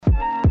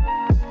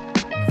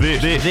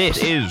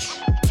This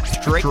is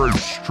straight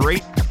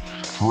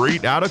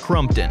out of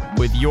Crumpton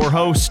with your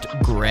host,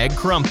 Greg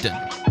Crumpton.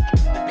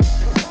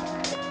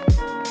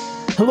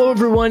 Hello,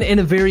 everyone, and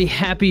a very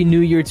happy new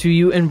year to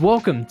you, and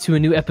welcome to a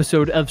new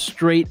episode of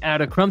Straight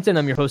Outta Crumpton.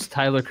 I'm your host,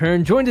 Tyler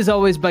Kern, joined as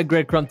always by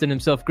Greg Crumpton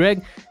himself.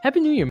 Greg,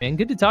 happy new year, man.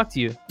 Good to talk to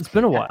you. It's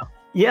been a while.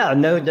 Yeah,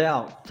 no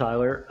doubt,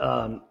 Tyler.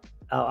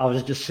 I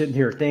was just sitting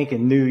here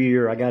thinking, new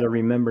year, I got to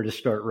remember to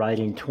start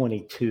writing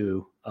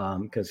 22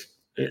 because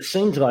it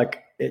seems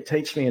like it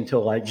takes me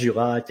until like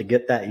July to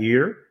get that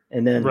year.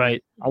 And then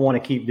Right. I want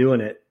to keep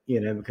doing it,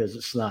 because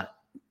it's not,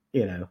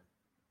 a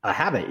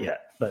habit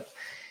yet. But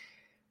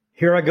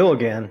here I go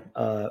again.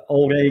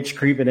 Old age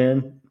creeping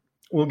in.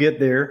 We'll get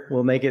there.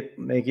 We'll make it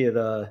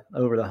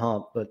over the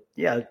hump. But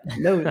yeah,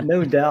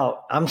 no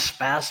doubt. I'm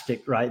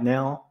spastic right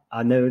now.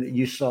 I know that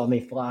you saw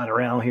me flying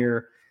around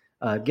here.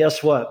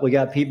 Guess what? We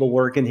got people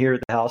working here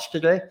at the house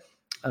today.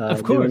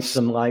 Of course. Doing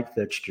some light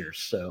fixtures.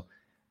 So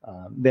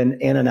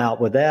been in and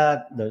out with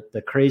that.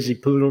 The crazy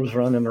poodles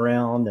running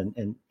around,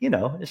 and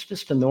it's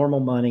just a normal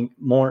morning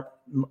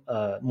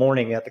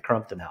at the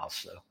Crumpton house.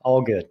 So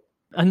all good.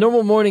 A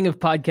normal morning of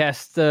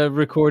podcast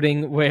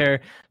recording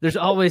where there's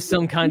always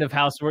some kind of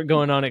housework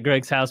going on at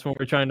Greg's house when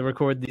we're trying to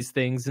record these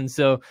things. And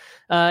so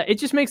it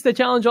just makes the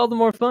challenge all the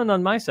more fun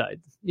on my side,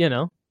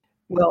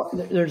 Well,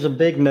 there's a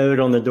big note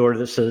on the door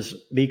that says,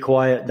 "Be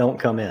quiet, don't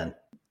come in."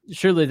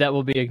 Surely that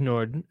will be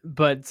ignored,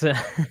 but the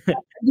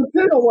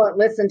poodle won't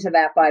listen to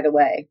that, by the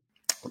way.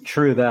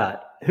 True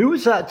that. Who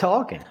was that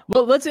talking?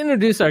 Well, let's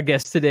introduce our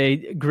guest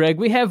today, Greg.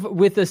 We have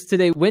with us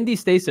today Wendy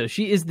Staso.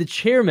 She is the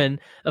chairman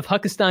of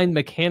Huckestein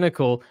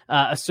Mechanical,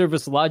 a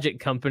service logic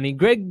company.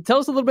 Greg, tell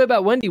us a little bit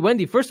about Wendy.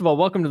 Wendy, first of all,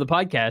 welcome to the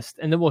podcast,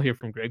 and then we'll hear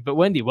from Greg. But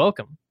Wendy,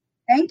 welcome.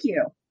 Thank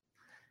you.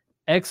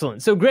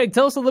 Excellent. So, Greg,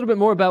 tell us a little bit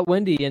more about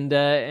Wendy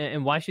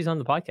and why she's on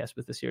the podcast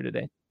with us here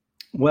today.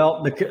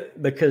 Well,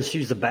 because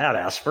she's a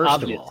badass, first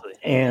Obviously. of all.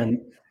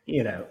 And,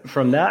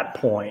 from that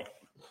point,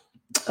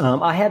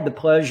 I had the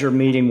pleasure of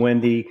meeting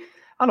Wendy,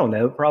 I don't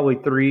know, probably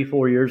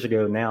 3-4 years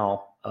ago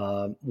now,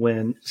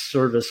 when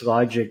Service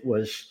Logic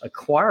was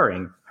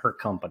acquiring her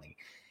company.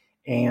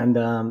 And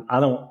I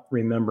don't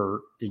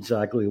remember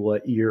exactly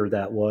what year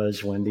that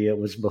was, Wendy. It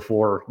was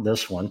before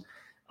this one.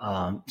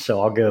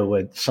 So I'll go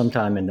with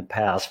sometime in the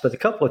past,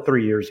 but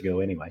 3 years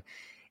ago anyway.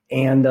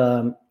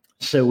 And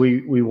so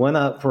we went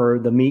up for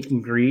the meet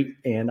and greet,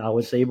 and I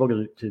was able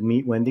to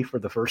meet Wendy for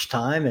the first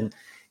time, and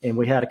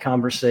we had a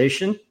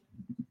conversation.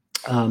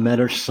 Met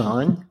her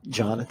son,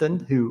 Jonathan,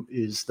 who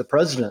is the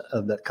president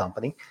of that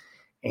company.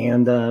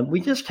 And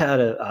we just had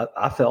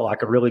I felt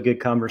like a really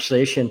good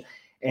conversation.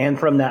 And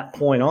from that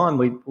point on,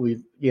 we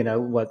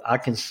what I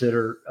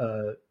consider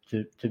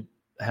to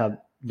have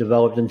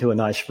developed into a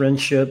nice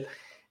friendship,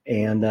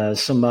 and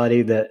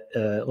somebody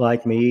that,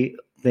 like me,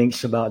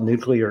 thinks about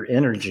nuclear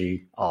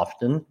energy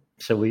often.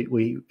 So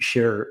we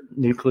share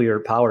nuclear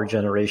power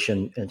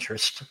generation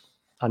interest.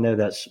 I know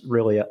that's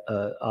really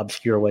an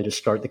obscure way to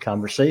start the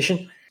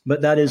conversation,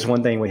 but that is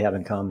one thing we have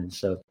in common.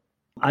 So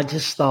I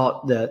just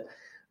thought that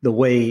the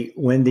way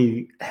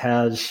Wendy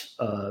has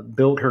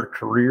built her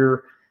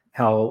career,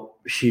 how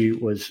she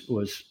was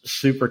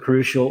super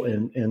crucial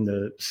in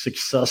the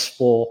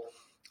successful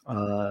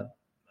for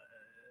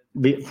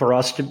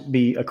us to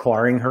be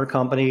acquiring her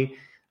company.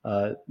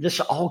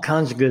 Just all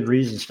kinds of good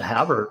reasons to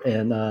have her.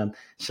 And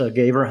so I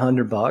gave her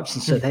 $100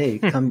 and said, "Hey,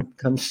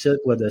 come sit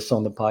with us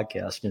on the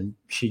podcast." And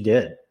she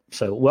did.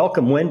 So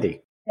welcome,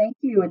 Wendy. Thank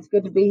you. It's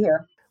good to be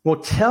here. Well,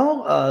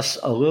 tell us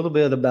a little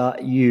bit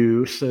about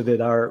you so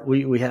that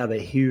we have a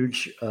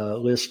huge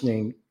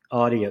listening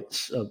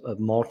audience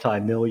of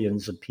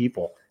multi-millions of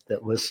people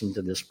that listen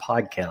to this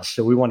podcast.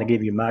 So we want to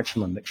give you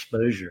maximum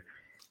exposure.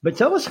 But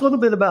tell us a little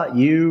bit about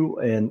you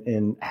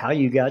and how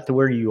you got to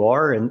where you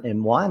are,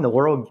 and why in the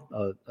world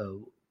a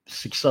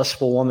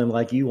successful woman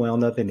like you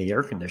wound up in the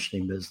air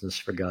conditioning business,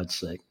 for God's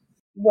sake.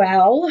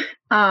 Well,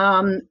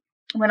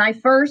 when I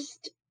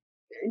first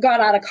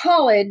got out of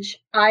college,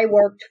 I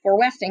worked for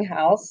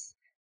Westinghouse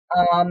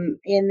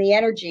in the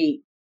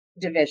energy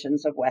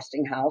divisions of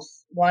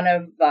Westinghouse. One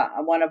of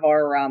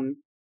our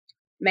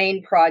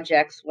main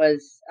projects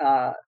was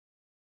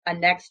a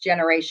next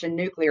generation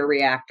nuclear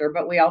reactor,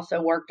 but we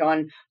also worked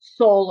on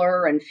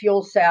solar and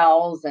fuel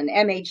cells and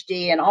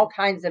MHD and all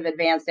kinds of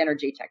advanced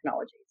energy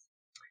technologies.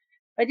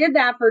 I did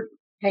that for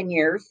 10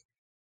 years.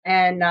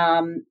 And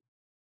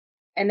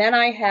then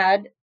I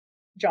had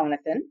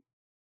Jonathan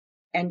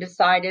and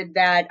decided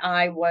that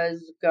I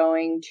was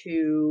going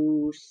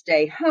to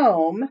stay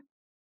home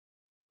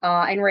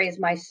and raise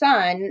my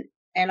son.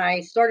 And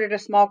I started a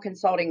small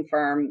consulting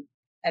firm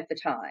at the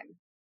time.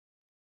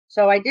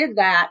 So I did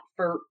that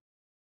for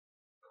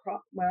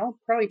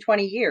probably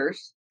 20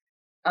 years.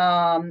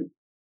 And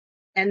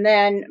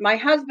then my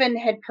husband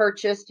had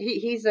purchased,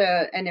 he's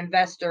an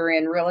investor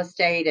in real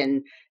estate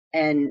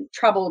and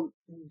troubled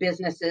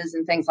businesses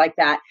and things like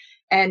that.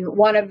 And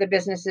one of the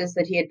businesses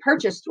that he had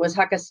purchased was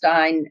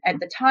Huckestein. At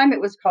the time,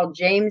 it was called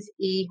James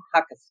E.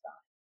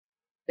 Huckestein,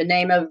 the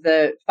name of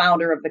the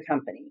founder of the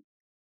company.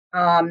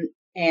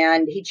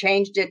 and he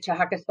changed it to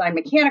Huckestein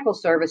Mechanical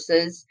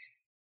Services.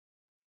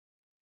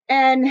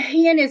 And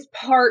he and his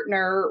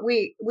partner,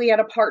 we had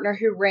a partner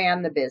who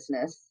ran the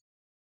business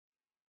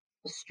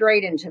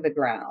straight into the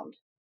ground.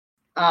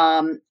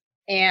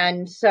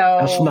 And so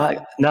that's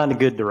not a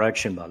good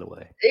direction, by the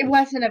way. It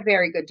wasn't a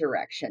very good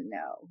direction,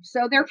 no.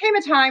 So there came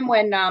a time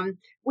when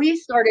we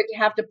started to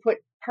have to put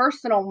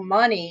personal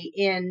money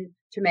in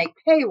to make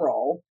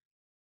payroll.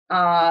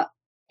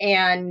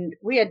 And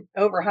we had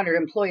over 100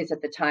 employees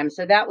at the time,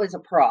 so that was a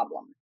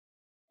problem.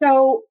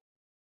 So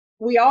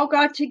we all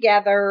got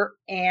together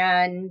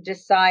and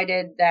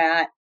decided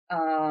that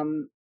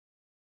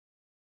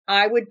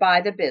I would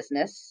buy the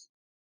business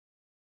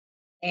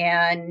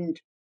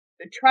and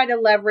try to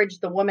leverage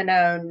the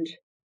woman-owned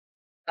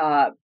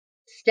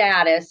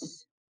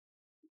status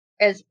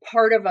as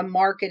part of a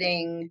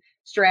marketing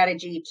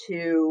strategy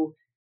to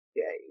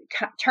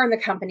turn the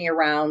company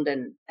around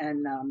and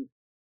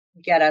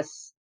get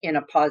us in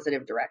a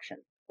positive direction.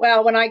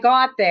 Well, when I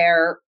got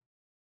there,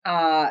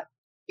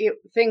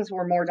 things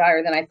were more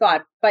dire than I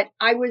thought, but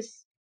I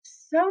was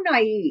so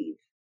naive.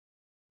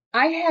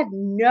 I had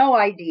no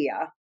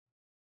idea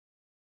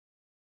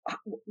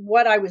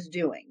what I was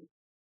doing,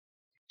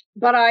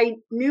 but I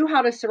knew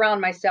how to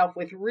surround myself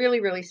with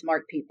really, really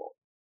smart people.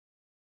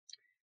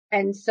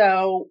 And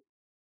so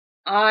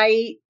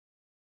by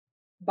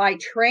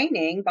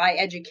training, by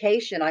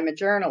education, I'm a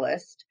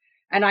journalist,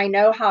 and I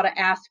know how to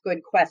ask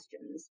good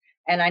questions,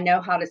 and I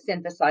know how to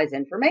synthesize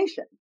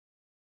information.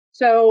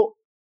 So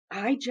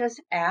I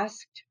just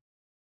asked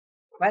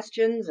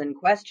questions and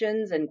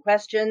questions and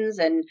questions,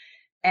 and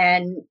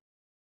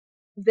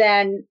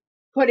then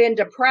put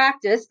into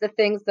practice the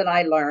things that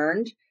I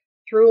learned,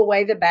 threw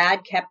away the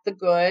bad, kept the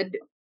good,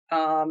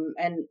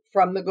 and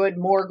from the good,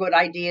 more good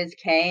ideas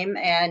came,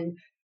 and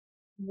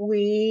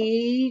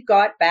we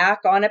got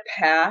back on a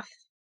path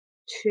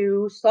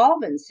to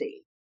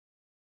solvency,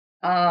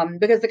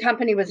 because the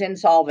company was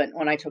insolvent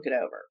when I took it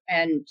over.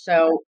 And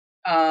so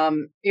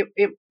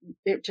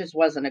it just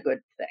wasn't a good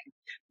thing.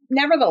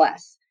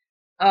 Nevertheless,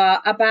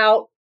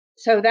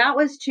 so that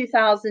was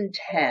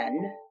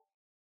 2010,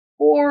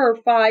 4 or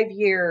 5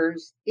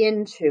 years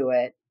into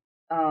it.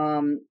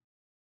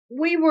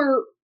 We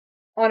were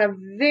on a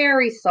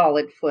very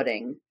solid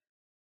footing,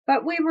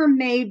 but we were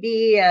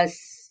maybe a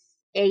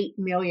 $8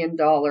 million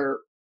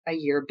a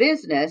year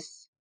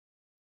business,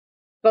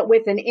 but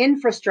with an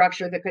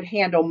infrastructure that could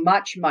handle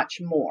much, much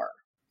more.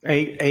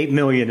 8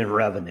 million in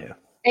revenue.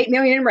 8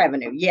 million in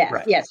revenue. Yes,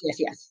 right. yes.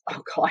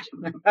 Oh God,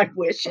 I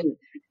wish.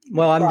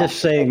 Well, I'm just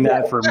saying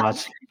that for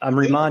myself. I'm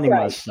reminding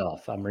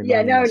myself. No.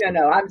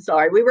 I'm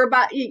sorry. We were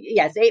about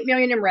 8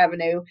 million in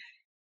revenue,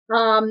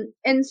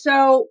 and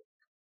so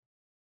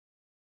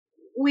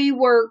we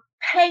were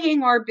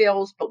paying our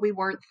bills, but we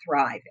weren't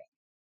thriving.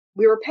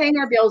 We were paying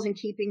our bills and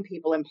keeping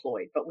people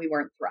employed, but we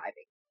weren't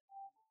thriving.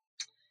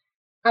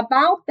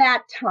 About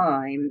that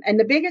time, and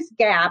the biggest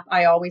gap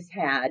I always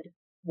had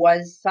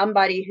was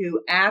somebody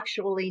who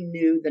actually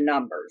knew the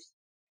numbers,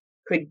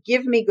 could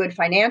give me good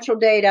financial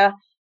data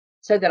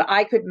so that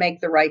I could make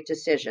the right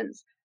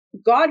decisions.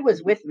 God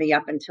was with me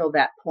up until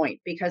that point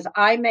because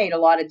I made a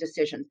lot of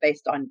decisions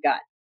based on gut.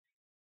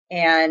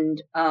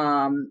 And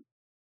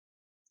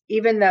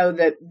even though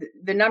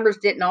the numbers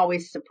didn't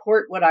always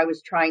support what I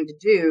was trying to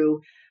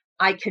do,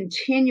 I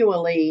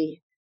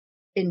continually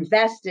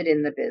invested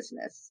in the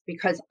business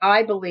because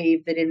I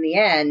believed that in the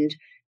end,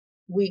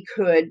 we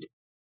could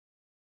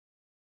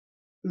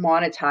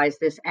monetize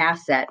this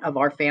asset of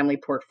our family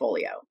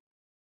portfolio.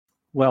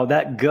 Well,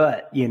 that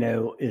gut,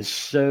 is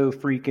so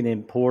freaking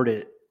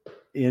important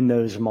in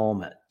those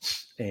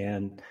moments.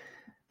 And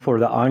for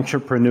the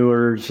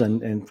entrepreneurs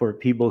and for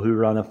people who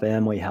run a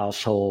family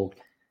household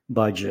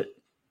budget,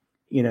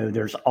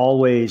 there's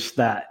always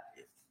that.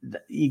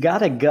 You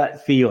got a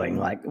gut feeling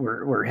like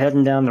we're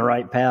heading down the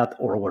right path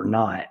or we're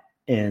not.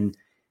 And,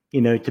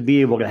 to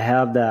be able to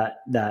have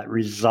that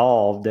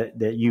resolve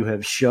that you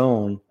have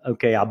shown,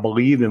 okay, I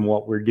believe in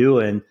what we're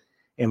doing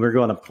and we're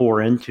going to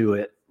pour into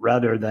it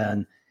rather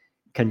than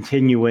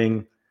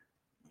continuing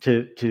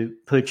to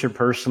put your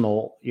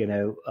personal,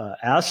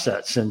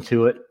 assets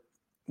into it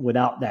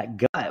without that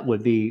gut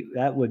would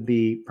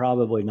be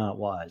probably not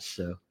wise.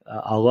 So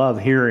I love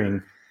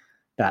hearing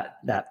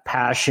that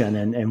passion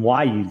and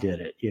why you did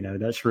it.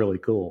 That's really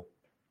cool.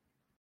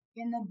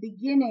 In the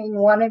beginning,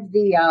 one of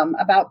the,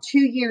 about 2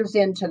 years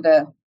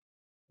into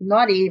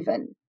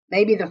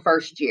maybe the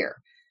first year,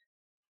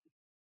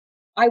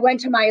 I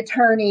went to my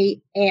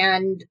attorney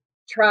and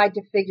tried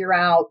to figure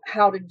out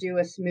how to do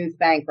a smooth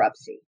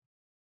bankruptcy.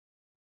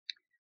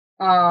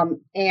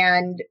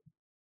 And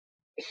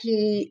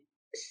he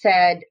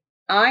said,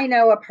 I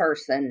know a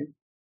person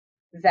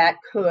that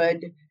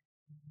could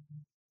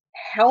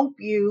help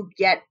you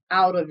get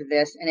out of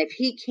this. And if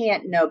he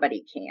can't,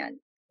 nobody can.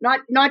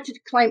 Not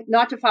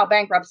to file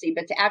bankruptcy,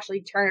 but to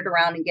actually turn it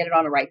around and get it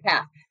on the right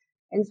path.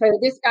 And so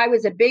this guy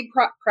was a big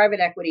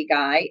private equity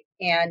guy,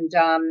 and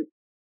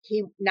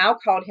he now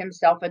called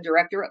himself a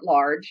director at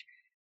large,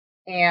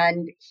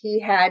 and he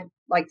had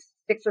like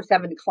 6 or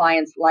 7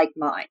 clients like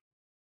mine.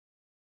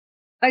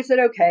 I said,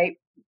 okay,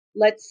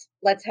 let's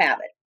have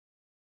it.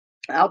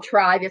 I'll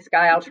try this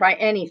guy. I'll try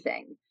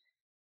anything.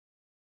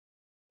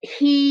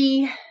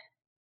 He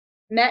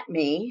met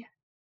me,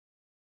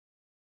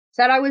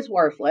 said I was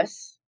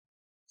worthless,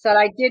 said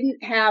I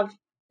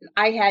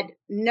had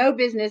no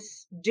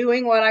business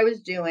doing what I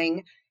was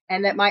doing,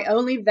 and that my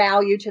only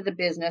value to the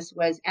business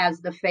was as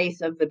the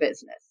face of the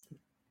business.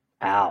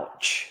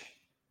 Ouch.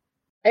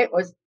 It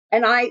was,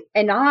 and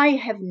I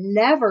have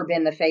never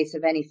been the face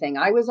of anything.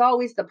 I was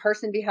always the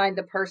person behind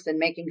the person,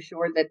 making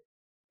sure that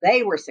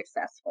they were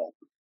successful.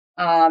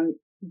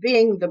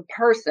 Being the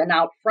person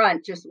out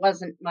front just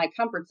wasn't my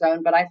comfort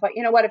zone. But I thought,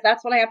 you know what, if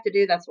that's what I have to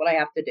do, that's what I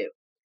have to do.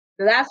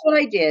 So that's what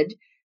I did,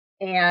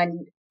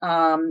 and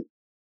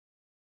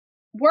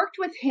worked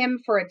with him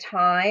for a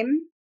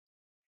time.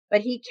 But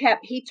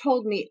he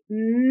told me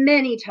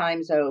many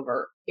times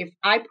over, if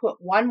I put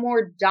one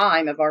more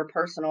dime of our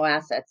personal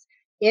assets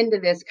into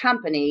this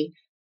company,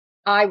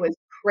 I was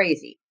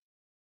crazy.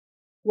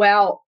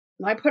 Well,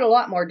 I put a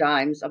lot more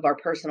dimes of our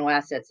personal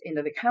assets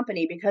into the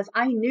company because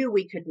I knew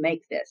we could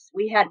make this.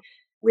 We have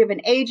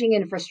an aging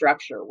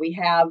infrastructure. We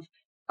have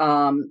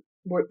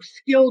we're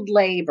skilled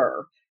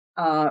labor.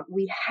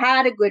 We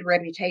had a good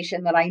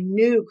reputation that I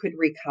knew could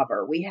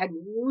recover. We had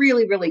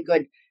really, really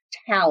good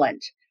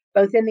talent,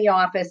 both in the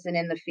office and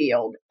in the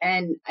field.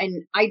 And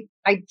I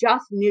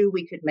just knew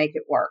we could make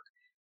it work.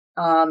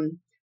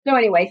 So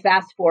anyway,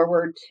 fast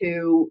forward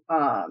to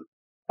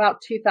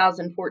about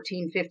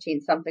 2014,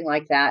 15, something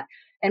like that.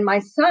 And my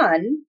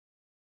son,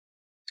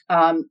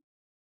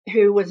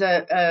 who was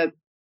a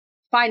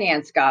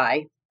finance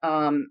guy,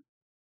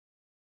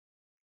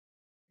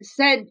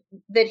 said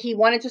that he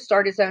wanted to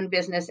start his own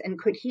business, and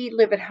could he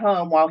live at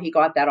home while he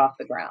got that off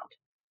the ground?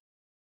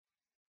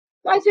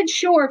 I said,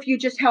 sure, if you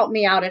just help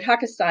me out at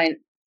Huckenstein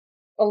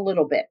a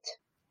little bit.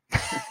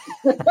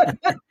 The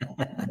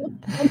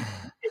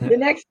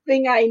next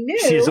thing I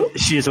knew...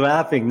 She's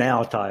laughing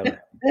now, Tyler.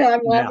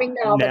 I'm laughing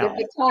now, but at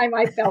the time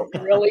I felt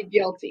really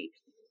guilty.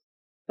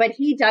 But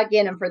he dug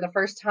in, and for the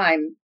first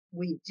time,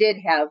 we did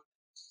have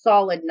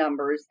solid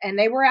numbers, and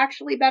they were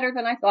actually better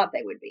than I thought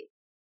they would be.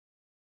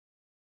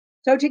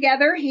 So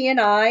together, he and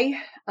I,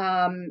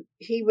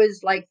 he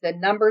was like the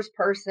numbers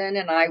person,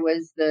 and I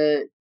was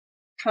the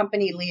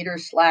company leader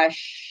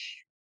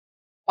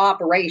 /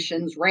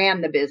 operations,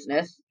 ran the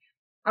business.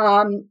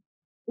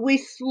 We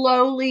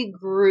slowly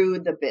grew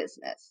the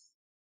business.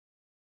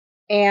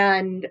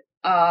 And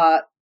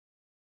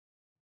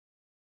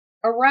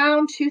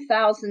around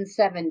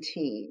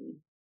 2017,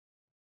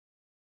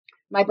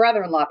 my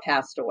brother-in-law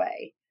passed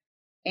away,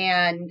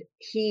 and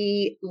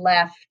he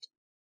left,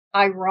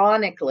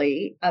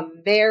 ironically, a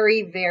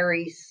very,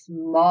 very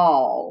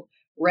small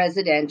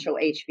residential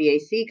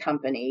HVAC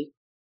company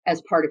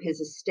as part of his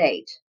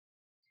estate.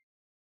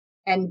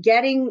 And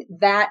getting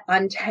that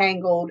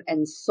untangled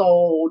and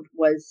sold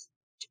was,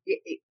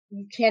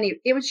 you can't even,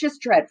 it was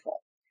just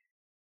dreadful.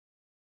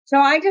 So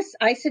I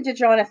said to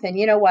Jonathan,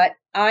 you know what?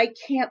 I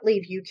can't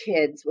leave you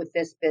kids with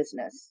this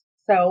business.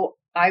 So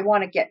I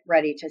want to get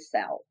ready to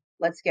sell.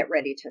 Let's get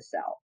ready to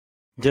sell.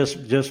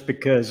 Just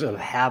because of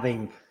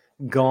having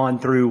gone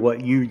through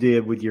what you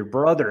did with your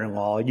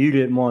brother-in-law, you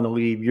didn't want to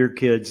leave your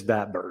kids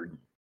that burden.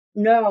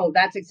 No,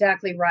 that's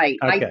exactly right.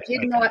 Okay, I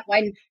did not.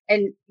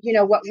 And you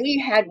know, what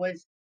we had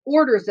was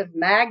orders of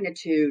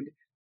magnitude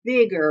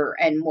bigger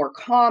and more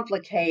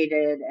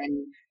complicated.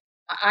 And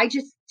I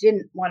just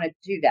didn't want to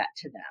do that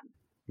to them.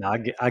 No,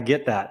 I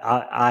get that.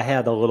 I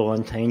had a little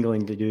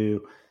untangling to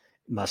do.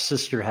 My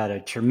sister had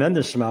a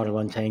tremendous amount of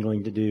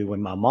untangling to do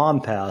when my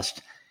mom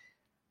passed,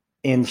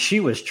 and she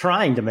was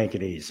trying to make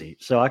it easy.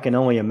 So I can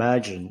only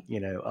imagine, you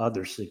know,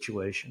 other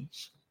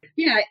situations.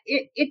 Yeah,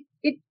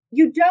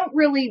 you don't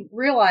really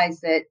realize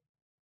it.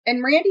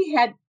 And Randy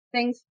had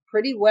things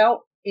pretty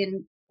well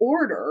in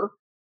order.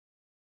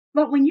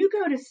 But when you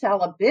go to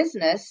sell a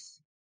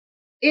business,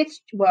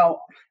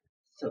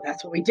 so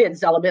that's what we did,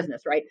 sell a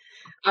business, right?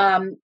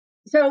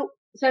 So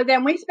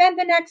then we spent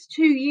the next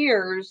 2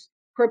 years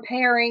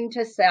preparing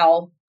to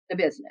sell the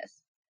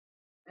business.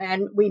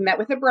 And we met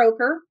with a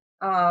broker,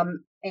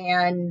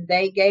 and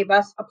they gave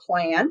us a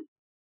plan,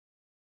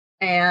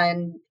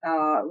 and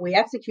we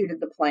executed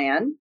the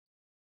plan.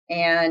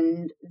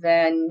 And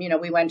then, you know,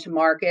 we went to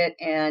market,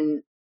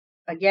 and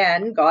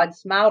again, God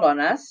smiled on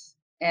us.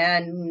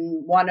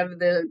 And one of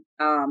the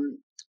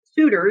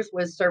suitors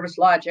was Service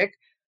Logic,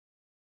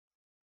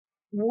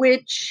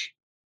 which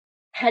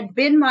had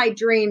been my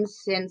dream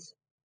since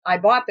I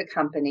bought the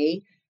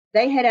company.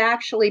 They had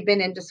actually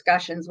been in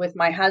discussions with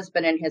my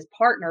husband and his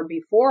partner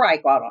before I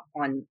got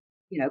on,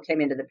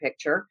 came into the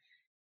picture.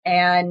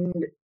 And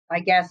I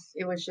guess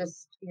it was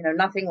just,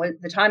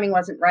 the timing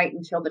wasn't right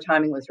until the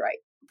timing was right.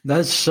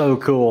 That's so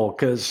cool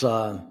because,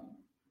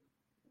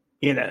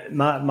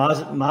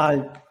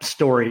 my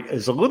story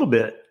is a little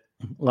bit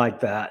like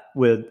that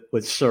with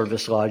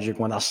Service Logic.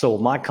 When I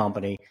sold my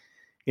company,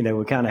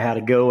 we kind of had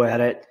a go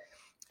at it.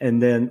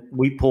 And then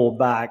we pulled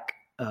back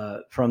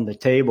from the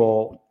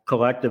table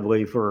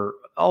collectively for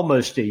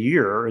almost a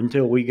year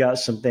until we got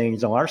some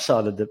things on our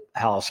side of the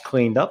house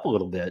cleaned up a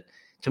little bit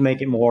to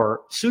make it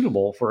more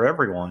suitable for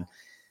everyone.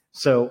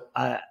 So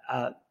I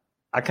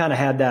kind of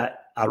had that.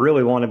 I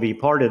really want to be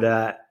part of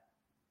that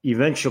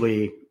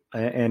eventually,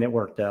 and it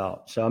worked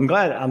out. So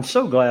I'm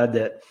so glad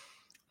that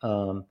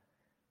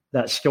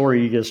that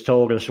story you just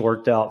told us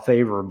worked out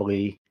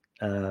favorably,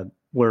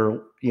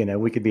 where,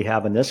 we could be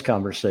having this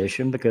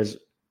conversation, because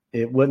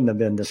it wouldn't have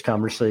been this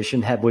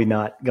conversation had we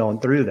not gone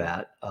through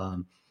that. I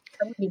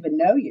wouldn't even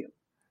know you.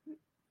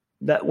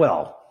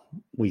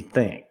 We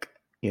think.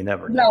 You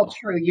never know. Well,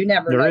 true. You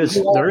never know.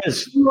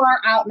 You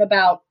are out and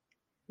about.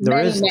 There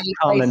many, is many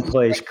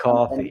commonplace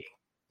coffee.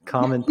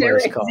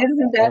 Commonplace coffee.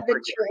 Isn't that the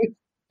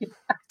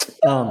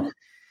truth?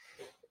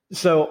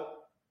 So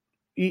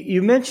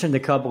you mentioned a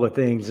couple of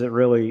things that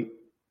really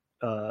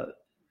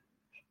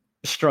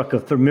struck a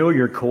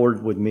familiar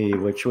chord with me,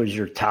 which was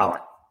your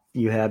talent.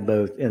 You had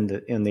both in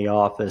the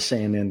office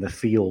and in the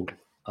field,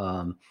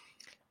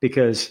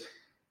 because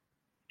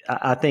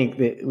I think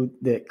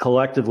that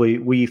collectively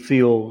we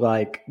feel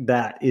like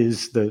that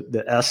is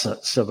the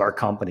essence of our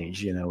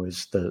companies.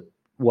 Is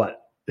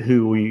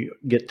who we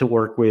get to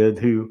work with,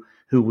 who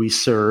we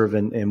serve,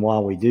 and why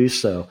we do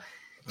so.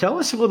 Tell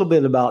us a little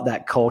bit about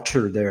that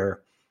culture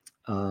there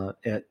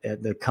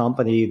at the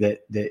company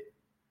that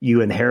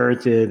you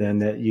inherited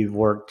and that you've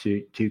worked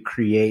to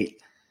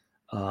create,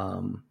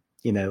 in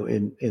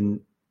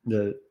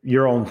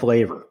your own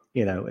flavor.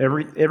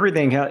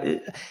 Everything.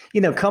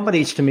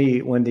 Companies to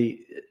me,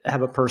 Wendy,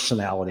 have a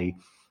personality,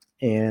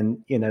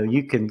 and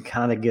you can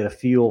kind of get a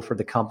feel for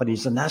the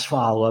companies, and that's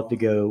why I love to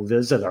go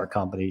visit our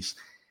companies.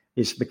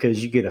 Is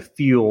because you get a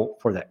feel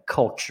for that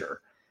culture.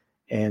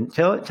 And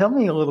tell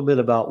me a little bit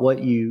about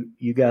what you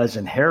guys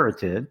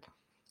inherited,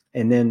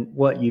 and then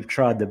what you've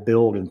tried to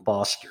build and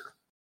foster.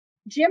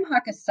 Jim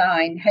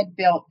Huckestein had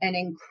built an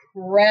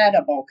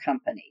incredible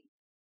company,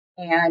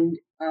 and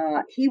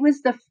he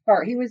was the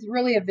first. He was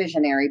really a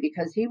visionary,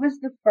 because he was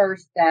the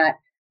first that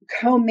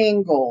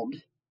commingled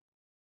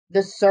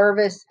the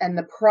service and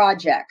the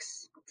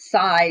projects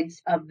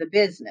sides of the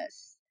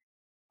business,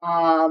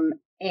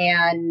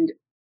 and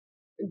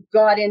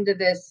got into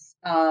this,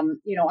 on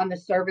the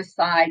service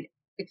side,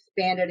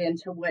 expanded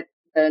into what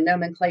the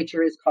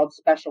nomenclature is called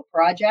special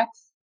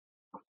projects.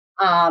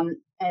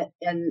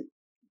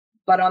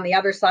 But on the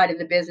other side of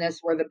the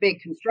business were the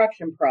big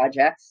construction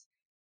projects.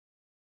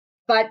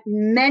 But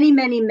many,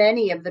 many,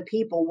 many of the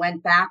people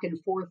went back and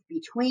forth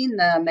between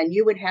them, and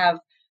you would have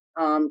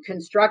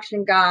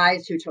construction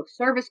guys who took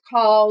service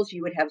calls.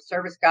 You would have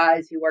service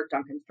guys who worked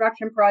on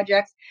construction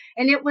projects,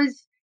 and it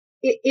was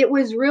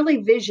really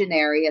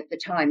visionary at the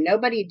time.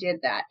 Nobody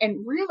did that.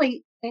 And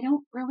really, they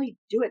don't really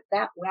do it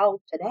that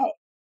well today.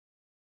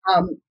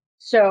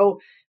 So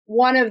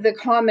one of the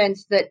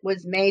comments that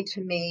was made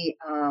to me,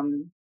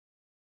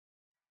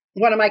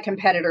 one of my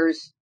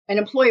competitors, an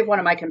employee of one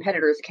of my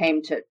competitors,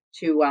 came to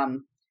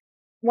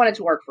wanted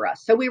to work for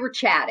us. So we were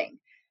chatting,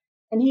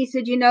 and he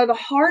said, the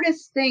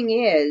hardest thing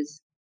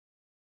is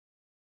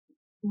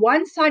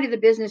one side of the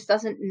business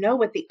doesn't know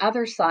what the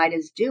other side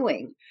is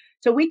doing.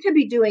 So we could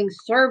be doing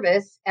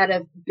service at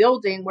a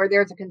building where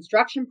there's a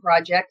construction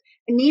project,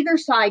 and neither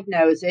side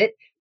knows it,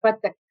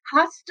 but the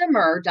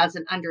customer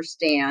doesn't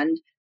understand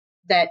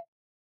that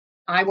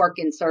I work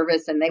in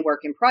service and they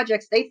work in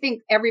projects. They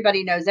think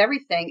everybody knows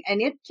everything,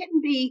 and it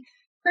can be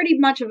pretty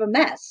much of a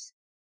mess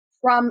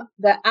from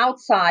the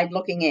outside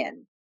looking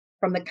in,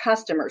 from the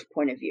customer's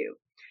point of view.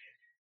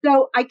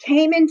 So I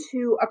came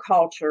into a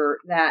culture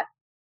that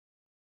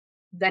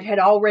had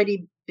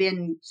already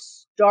been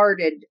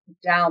started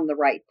down the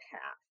right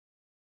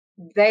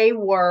path. They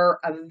were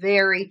a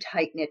very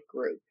tight-knit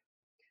group.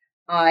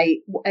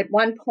 At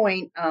one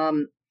point,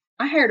 I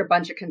hired a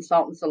bunch of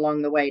consultants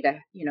along the way to,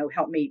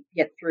 help me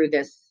get through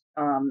this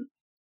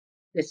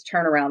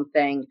turnaround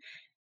thing.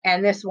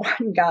 And this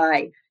one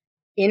guy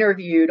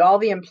interviewed all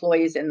the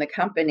employees in the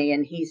company,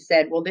 and he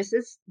said, well, this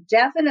is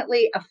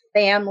definitely a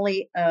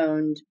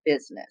family-owned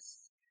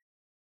business.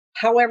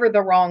 However,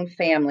 the wrong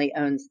family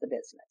owns the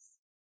business.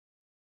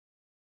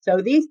 So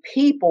these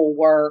people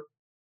were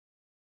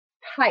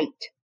tight.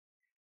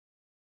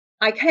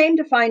 I came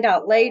to find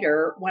out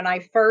later, when I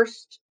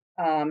first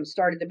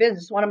started the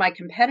business, one of my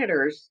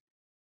competitors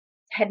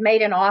had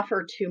made an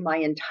offer to my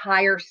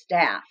entire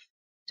staff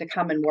to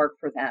come and work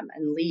for them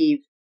and leave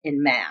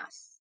en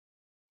masse.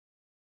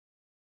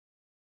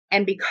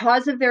 And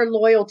because of their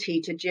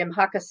loyalty to Jim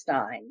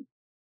Huckestein,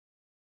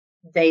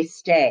 they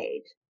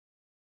stayed.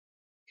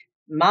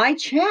 My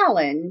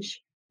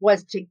challenge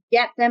was to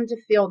get them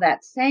to feel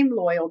that same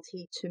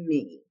loyalty to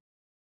me.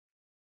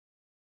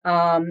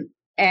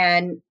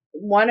 And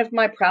one of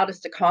my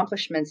proudest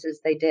accomplishments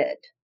is they did.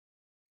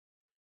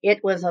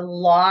 It was a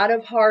lot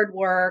of hard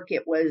work.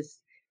 It was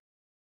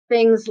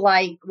things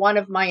like one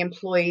of my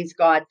employees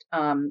got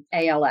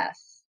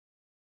ALS,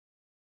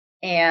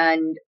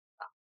 and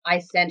I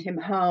sent him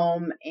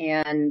home,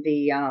 and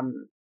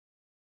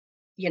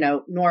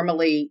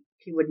normally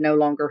he would no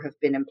longer have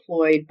been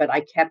employed, but I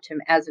kept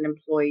him as an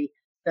employee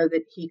so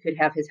that he could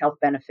have his health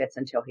benefits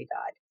until he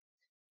died.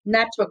 And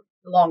that took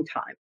a long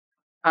time.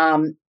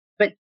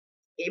 But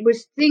it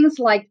was things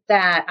like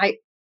that. I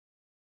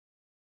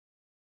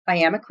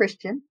am a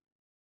Christian,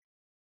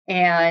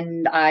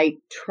 and I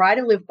try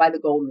to live by the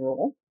golden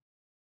rule.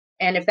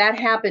 And if that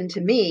happened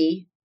to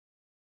me,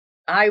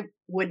 I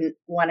wouldn't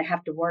want to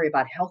have to worry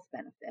about health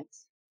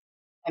benefits.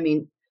 I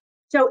mean,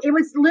 so it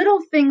was little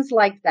things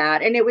like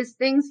that. And it was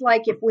things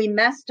like if we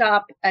messed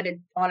up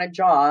on a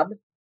job,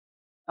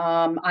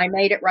 I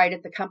made it right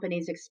at the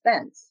company's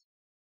expense,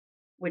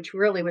 which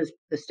really was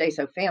the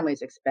Staso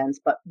family's expense,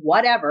 but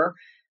whatever.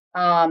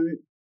 I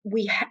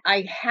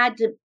had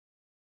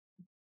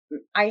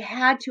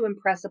to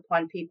impress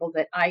upon people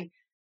that I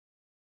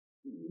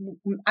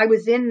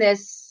was in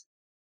this.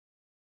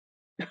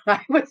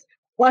 I was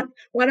one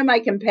of my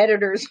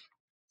competitors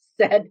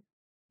said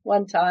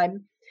one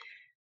time,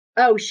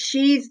 "Oh,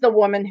 she's the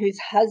woman whose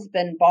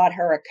husband bought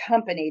her a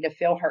company to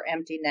fill her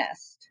empty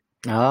nest."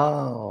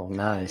 Oh,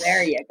 nice.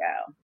 There you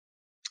go.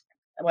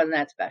 Wasn't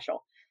that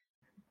special?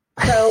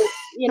 So,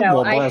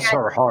 well, bless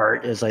her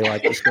heart, as they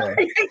like to say.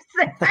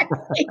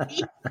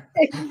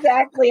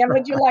 Exactly. And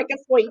would you like a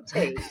sweet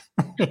tea?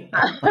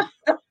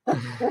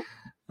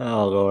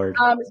 Oh, Lord.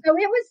 So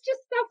it was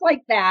just stuff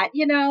like that,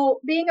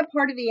 being a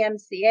part of the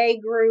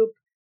MCA group,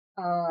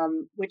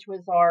 which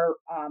was our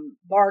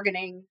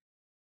bargaining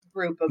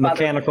group of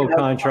Mechanical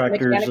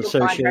Contractors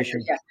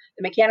Association. Yes,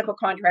 the Mechanical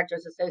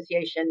Contractors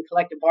Association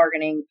collective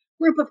bargaining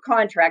group of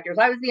contractors.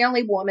 I was the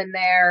only woman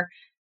there.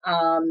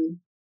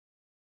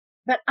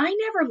 But I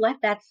never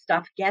let that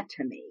stuff get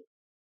to me.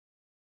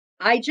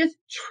 I just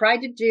tried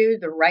to do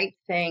the right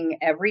thing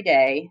every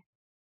day.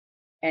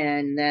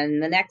 And then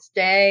the next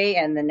day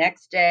and the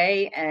next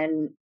day.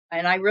 And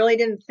I really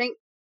didn't think,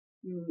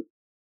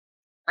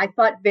 I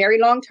thought very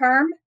long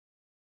term,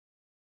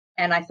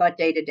 and I thought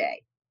day to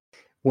day.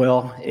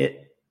 Well,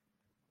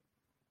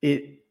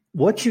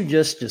 what you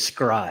just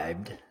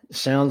described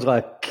sounds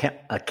like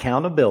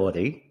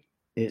accountability.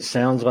 It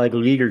sounds like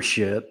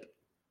leadership.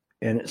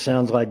 And it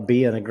sounds like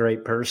being a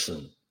great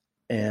person.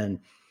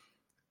 And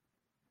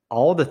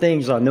all the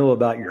things I know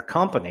about your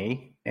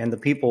company and the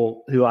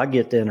people who I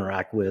get to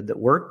interact with that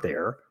work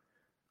there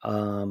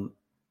kind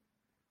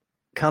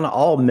of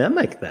all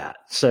mimic that.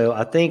 So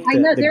I think I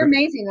know they're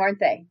amazing,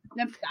 aren't they?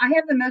 I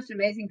have the most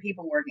amazing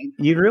people working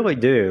for me. You really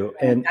do.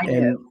 And I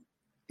do.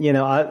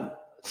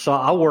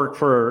 I work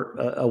for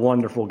a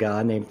wonderful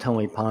guy named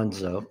Tony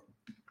Ponzo.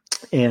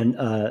 And,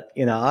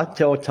 I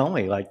tell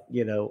Tony,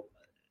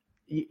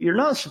 you're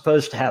not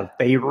supposed to have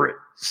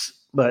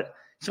favorites, but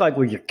it's like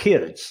with your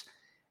kids,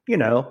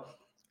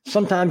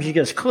 sometimes you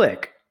just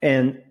click,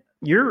 and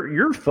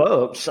your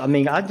folks. I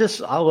mean, I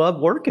love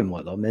working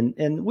with them,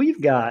 and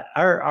we've got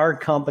our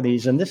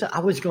companies, and this,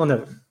 I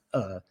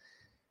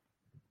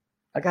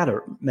got to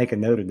make a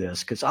note of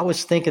this because I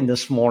was thinking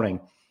this morning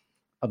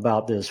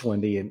about this,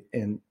 Wendy,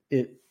 and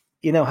it,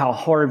 how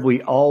hard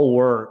we all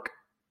work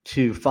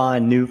to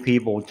find new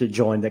people to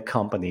join the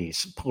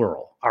companies,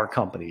 plural, our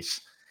companies.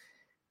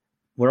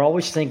 We're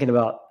always thinking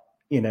about,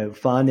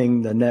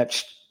 finding the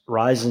next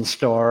rising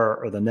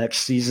star or the next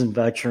seasoned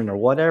veteran or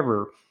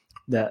whatever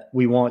that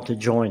we want to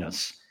join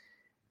us.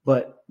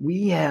 But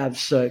we have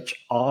such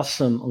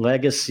awesome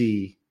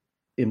legacy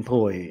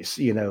employees,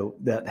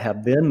 that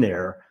have been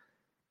there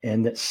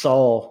and that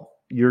saw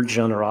your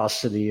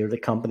generosity or the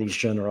company's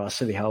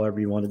generosity, however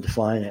you want to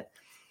define it,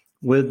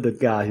 with the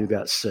guy who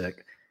got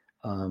sick.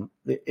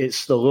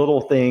 It's the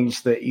little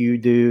things that you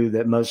do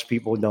that most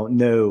people don't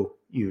know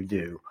you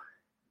do.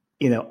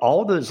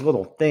 All those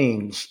little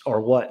things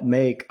are what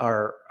make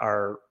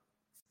our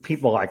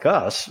people like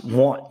us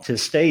want to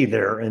stay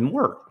there and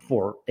work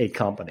for a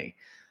company.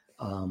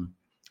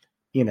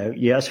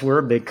 Yes, we're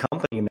a big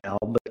company now,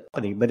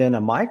 but in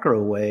a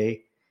micro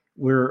way,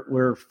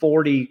 we're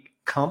 40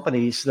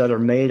 companies that are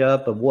made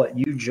up of what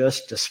you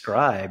just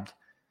described.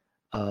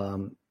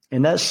 And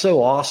that's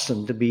so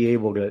awesome to be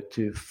able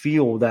to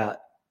feel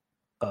that,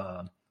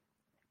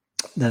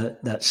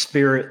 that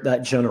spirit,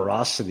 that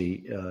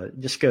generosity,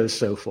 just goes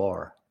so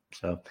far.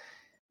 So,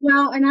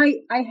 well, and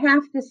I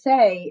have to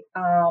say,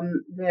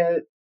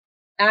 the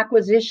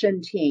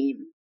acquisition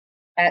team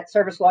at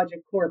Service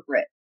Logic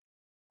Corporate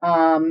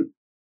are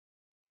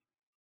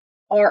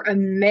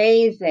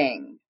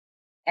amazing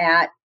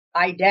at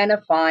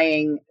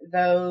identifying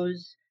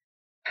those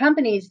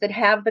companies that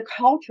have the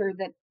culture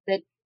that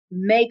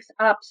makes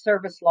up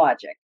Service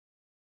Logic.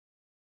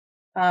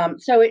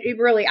 So it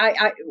really,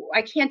 I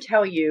can't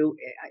tell you,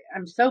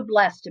 I'm so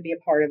blessed to be a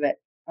part of it.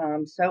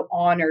 I'm so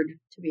honored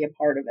to be a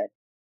part of it.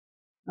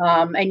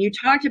 And you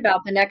talked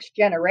about the next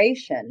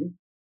generation.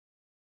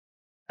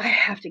 I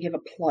have to give a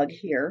plug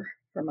here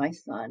for my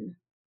son.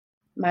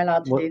 Am I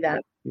allowed to do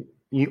that?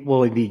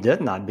 Well, if he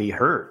didn't, I'd be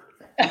hurt.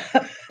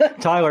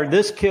 Tyler,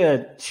 this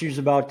kid she's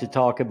about to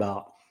talk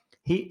about,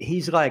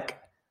 he's like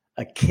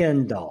a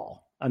Ken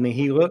doll. I mean,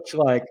 he looks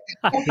like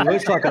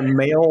a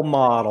male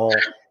model.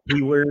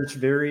 He wears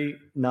very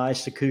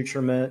nice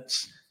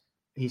accoutrements.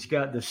 He's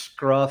got the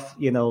scruff,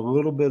 a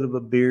little bit of a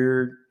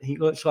beard. He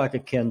looks like a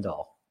Ken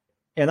doll.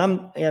 And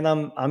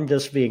I'm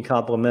just being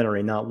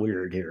complimentary, not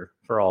weird here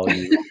for all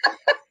you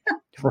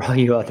for all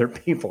you other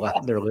people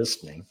out there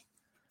listening.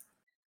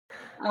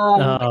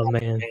 Oh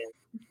man.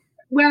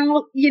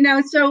 Well,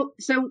 so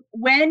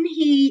when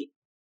he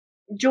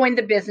joined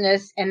the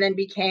business and then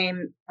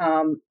became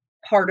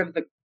part of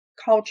the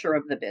culture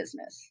of the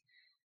business,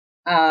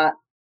 I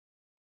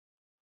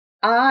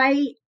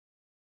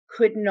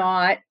could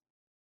not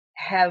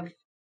have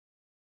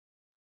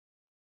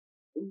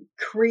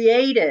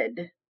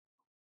created.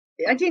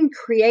 I didn't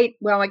create.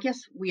 Well, I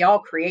guess we all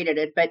created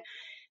it, but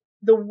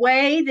the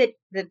way that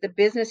the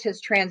business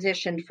has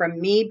transitioned from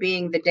me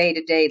being the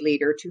day-to-day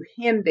leader to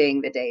him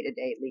being the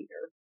day-to-day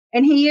leader.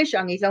 And he is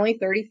young. He's only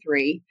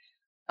 33.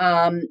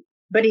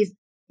 But he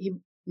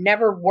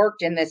never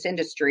worked in this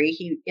industry.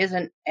 He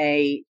isn't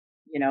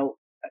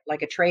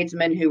like a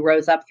tradesman who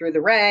rose up through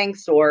the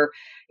ranks or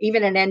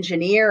even an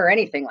engineer or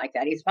anything like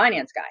that. He's a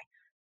finance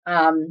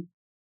guy.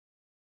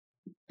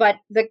 But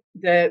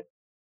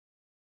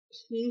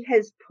he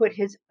has put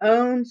his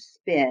own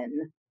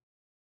spin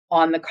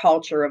on the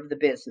culture of the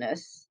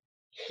business.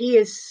 He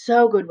is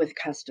so good with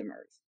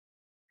customers.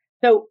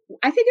 So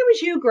I think it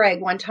was you, Greg,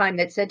 one time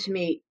that said to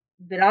me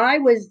that I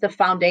was the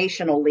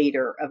foundational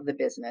leader of the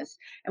business.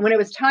 And when it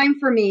was time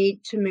for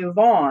me to move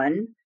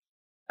on,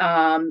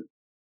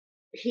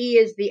 he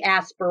is the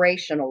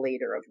aspirational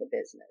leader of the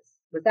business.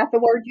 Was that the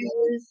word you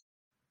used?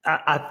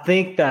 I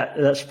think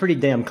that's pretty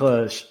damn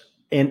close.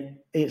 And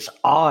it's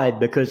odd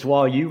because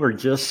while you were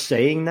just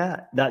saying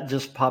that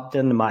just popped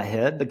into my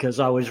head because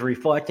I was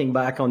reflecting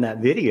back on that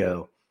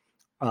video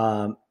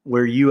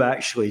where you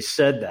actually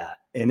said that.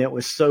 And it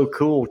was so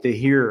cool to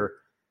hear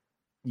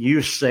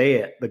you say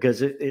it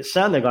because it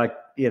sounded like,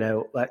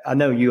 like I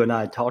know you and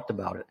I talked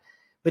about it,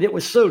 but it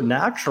was so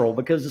natural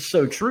because it's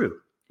so true.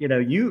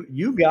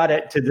 You got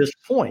it to this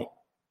point.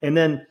 And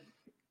then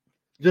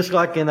just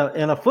like in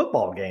a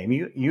football game,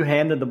 you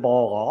handed the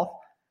ball off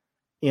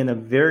in a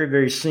very,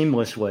 very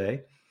seamless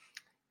way.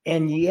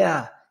 And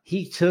yeah,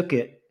 he took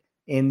it.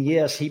 And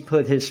yes, he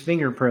put his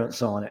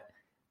fingerprints on it,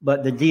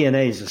 but the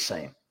DNA is the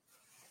same.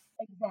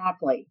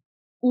 Exactly.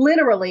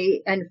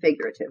 Literally and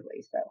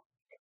figuratively. So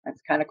that's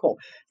kind of cool.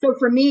 So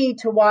for me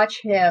to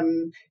watch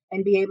him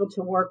and be able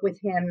to work with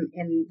him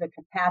in the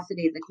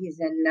capacity that he's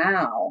in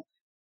now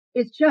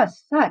is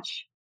just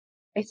such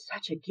a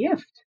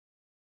gift.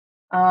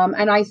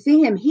 And I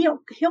see him, he'll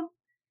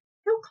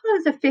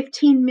close a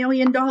 $15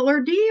 million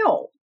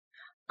deal.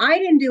 I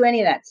didn't do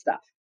any of that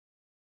stuff.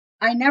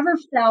 I never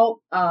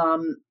felt, I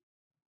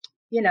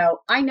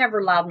never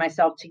allowed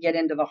myself to get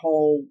into the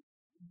whole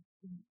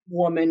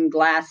woman,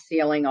 glass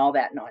ceiling, all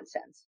that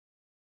nonsense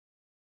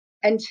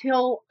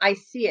until I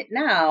see it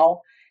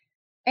now.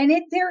 And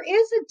there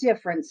is a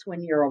difference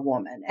when you're a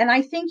woman. And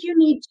I think you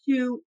need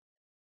to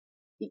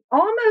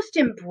almost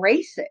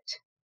embrace it.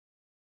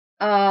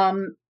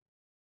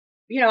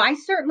 I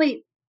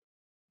certainly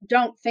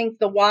don't think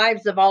the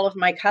wives of all of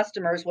my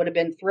customers would have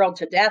been thrilled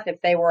to death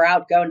if they were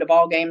out going to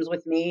ball games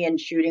with me and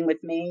shooting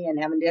with me and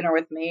having dinner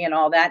with me and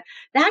all that.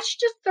 That's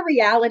just the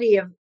reality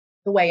of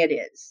the way it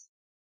is.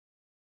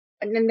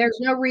 And then there's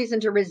no reason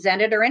to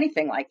resent it or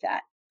anything like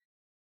that.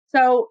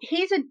 So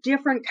he's a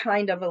different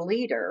kind of a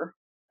leader,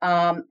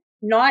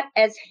 not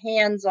as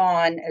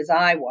hands-on as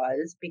I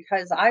was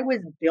because I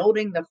was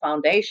building the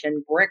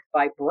foundation brick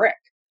by brick.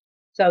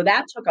 So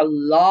that took a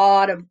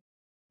lot of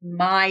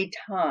my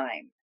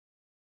time.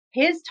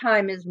 His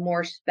time is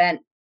more spent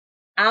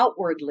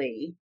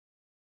outwardly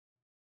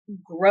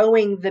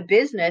growing the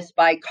business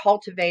by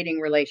cultivating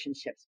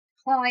relationships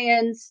with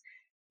clients.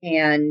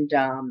 And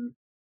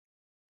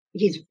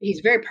he's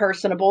very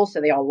personable,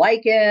 so they all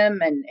like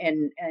him. And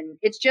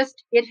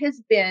it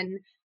has been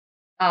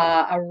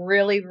a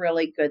really,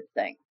 really good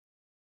thing.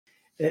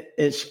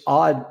 It's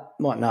odd.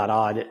 Well, not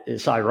odd.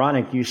 It's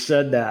ironic. You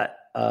said that.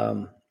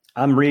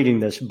 I'm reading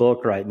this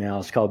book right now.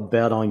 It's called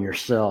Bet on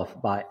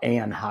Yourself by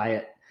Ann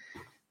Hyatt.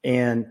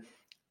 And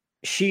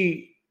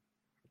she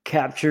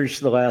captures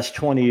the last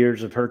 20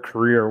 years of her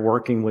career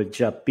working with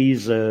Jeff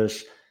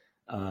Bezos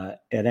at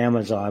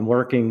Amazon,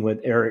 working with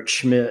Eric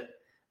Schmidt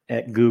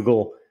at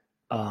Google.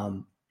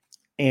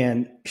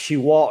 And she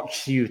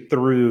walks you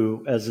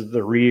through, as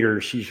the reader,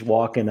 she's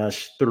walking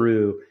us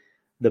through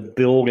the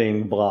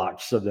building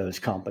blocks of those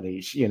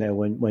companies.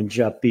 When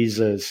Jeff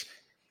Bezos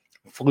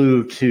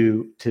flew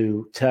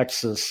to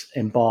Texas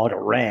and bought a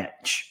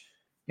ranch.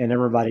 And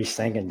everybody's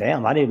thinking,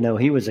 damn, I didn't know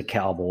he was a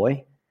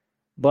cowboy.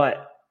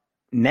 But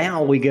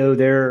now we go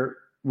there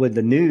with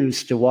the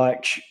news to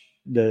watch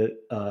the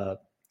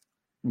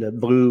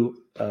Blue,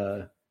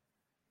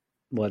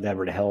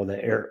 whatever the hell,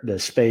 the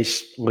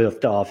space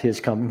lift off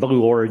his company,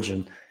 Blue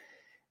Origin.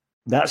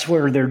 That's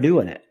where they're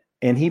doing it.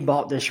 And he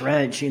bought this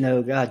ranch,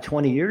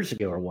 20 years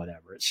ago or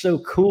whatever. It's so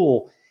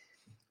cool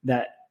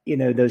that,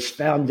 those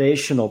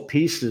foundational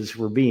pieces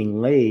were being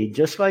laid,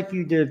 just like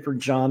you did for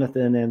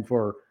Jonathan and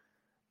for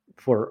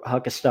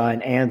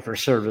Huckenstein and for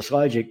Service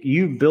Logic.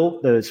 You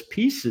built those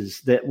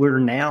pieces that we're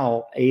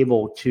now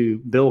able to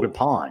build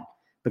upon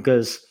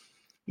because,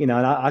 and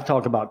I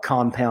talk about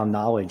compound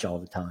knowledge all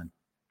the time.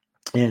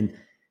 And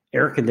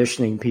air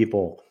conditioning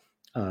people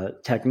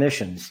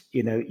technicians.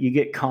 You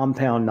get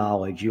compound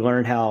knowledge. You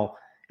learn how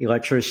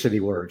electricity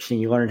works,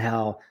 and you learn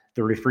how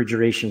the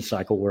refrigeration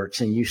cycle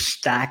works, and you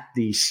stack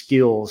these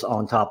skills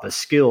on top of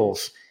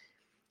skills.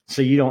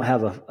 So you don't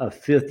have a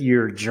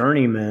fifth-year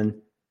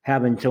journeyman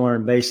having to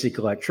learn basic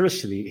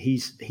electricity.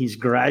 He's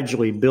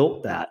gradually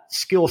built that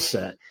skill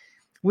set.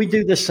 We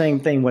do the same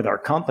thing with our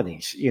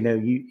companies.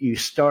 You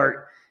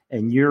start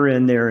and you're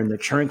in there in the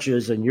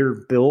trenches, and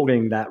you're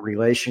building that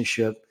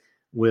relationship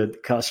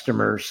with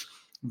customers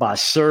by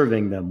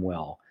serving them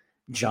well.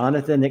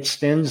 Jonathan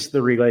extends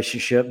the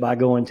relationship by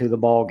going to the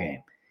ball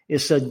game.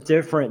 It's a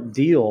different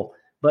deal,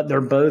 but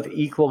they're both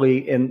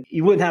equally, and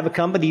you wouldn't have a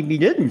company if you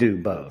didn't do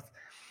both.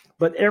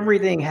 But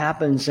everything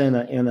happens in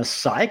a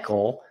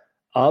cycle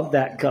of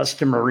that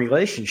customer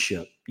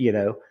relationship,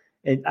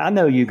 And I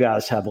know you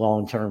guys have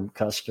long-term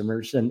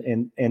customers,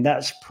 and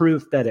that's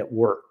proof that it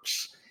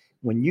works.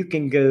 When you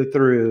can go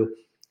through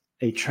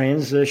a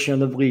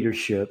transition of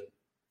leadership,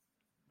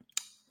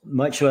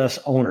 much less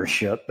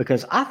ownership,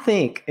 because I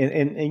think,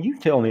 and you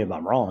tell me if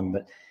I'm wrong,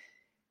 but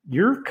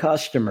your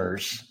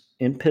customers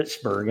in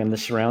Pittsburgh and the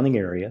surrounding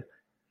area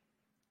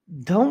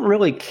don't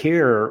really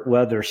care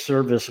whether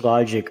Service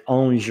Logic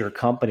owns your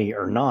company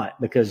or not,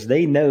 because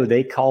they know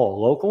they call a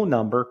local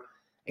number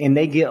and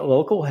they get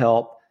local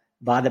help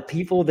by the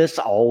people that's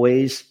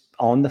always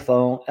on the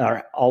phone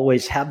or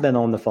always have been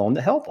on the phone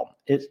to help them.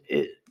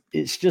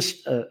 It's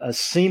just a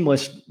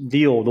seamless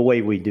deal the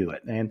way we do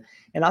it. And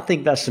I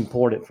think that's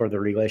important for the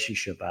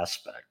relationship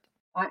aspect.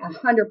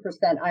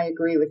 100%, I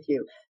agree with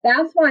you.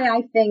 That's why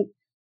I think,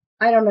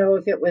 I don't know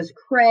if it was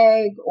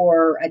Craig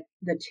or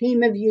the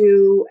team of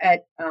you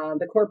at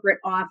the corporate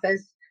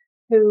office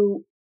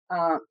who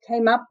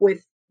came up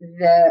with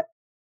the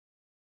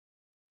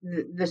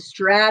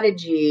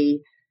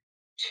strategy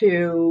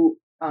to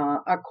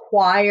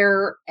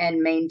acquire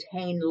and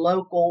maintain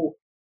local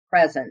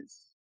presence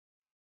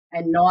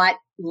and not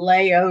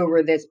lay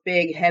over this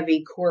big,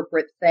 heavy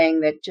corporate thing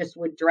that just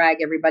would drag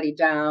everybody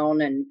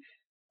down. And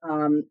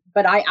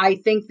but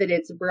I think that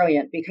it's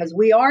brilliant because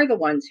we are the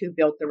ones who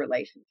built the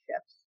relationships.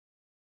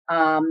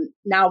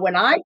 Now, when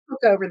I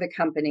took over the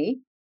company,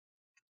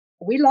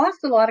 we lost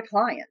a lot of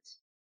clients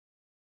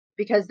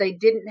because they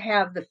didn't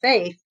have the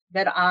faith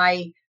that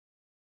I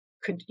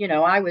could,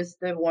 I was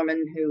the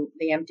woman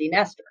the empty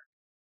nester.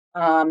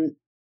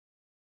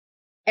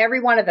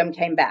 Every one of them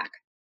came back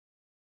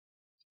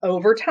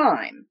over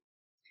time,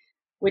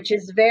 which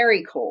is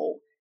very cool.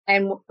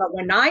 But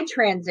when I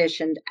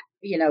transitioned,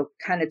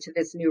 kind of to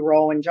this new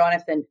role, and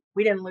Jonathan,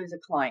 we didn't lose a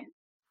client.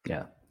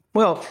 Yeah.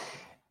 Well,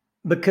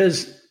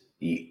 because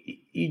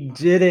you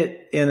did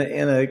it in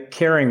a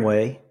caring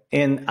way.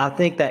 And I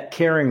think that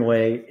caring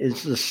way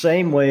is the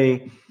same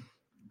way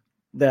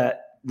that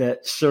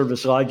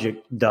Service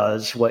Logic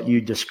does what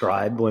you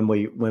described when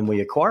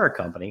we acquire a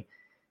company.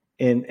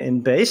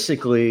 And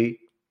basically,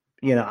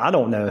 I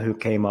don't know who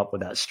came up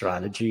with that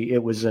strategy.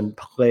 It was in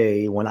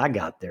play when I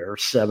got there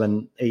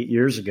 7-8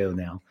 years ago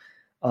now.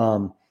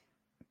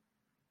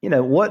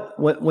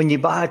 When you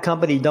buy a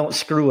company, don't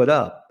screw it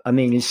up. I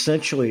mean,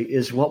 essentially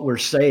is what we're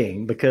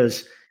saying,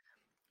 because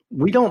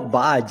we don't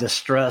buy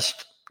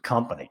distressed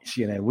companies.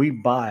 We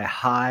buy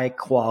high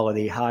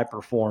quality, high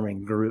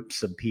performing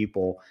groups of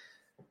people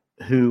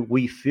who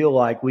we feel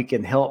like we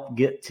can help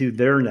get to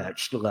their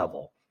next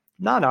level,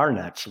 not our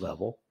next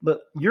level,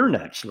 but your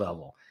next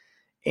level.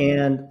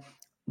 And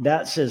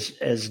that's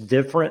as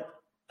different.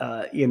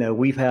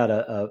 We've had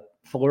a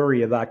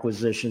flurry of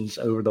acquisitions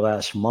over the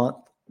last month,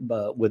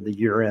 but with the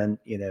year-end,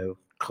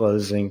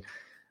 closing,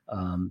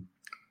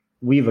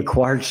 we've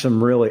acquired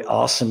some really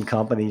awesome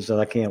companies that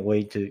I can't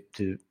wait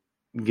to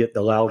get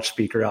the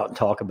loudspeaker out and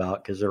talk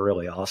about because they're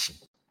really awesome.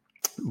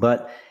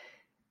 But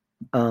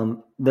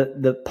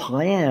the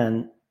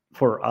plan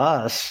for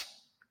us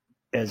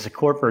as a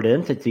corporate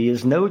entity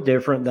is no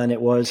different than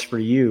it was for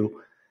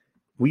you.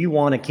 We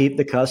want to keep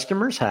the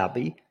customers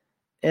happy,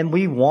 and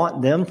we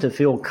want them to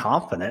feel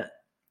confident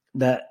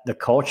that the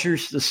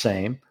culture's the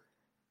same,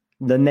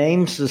 the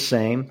name's the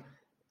same,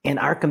 and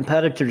our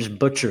competitors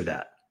butcher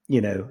that.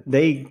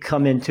 They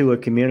come into a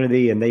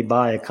community and they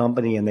buy a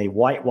company and they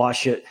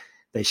whitewash it.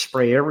 They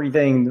spray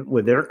everything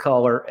with their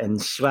color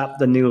and slap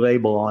the new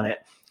label on it.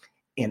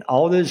 And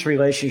all those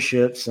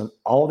relationships and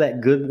all that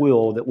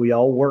goodwill that we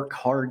all work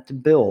hard to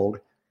build,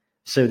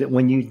 so that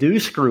when you do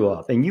screw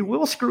up, and you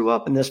will screw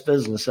up in this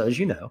business, as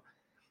you know,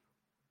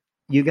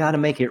 you got to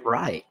make it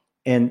right.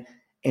 And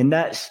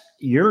that's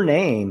your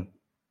name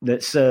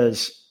that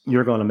says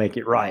you're going to make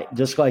it right.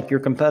 Just like your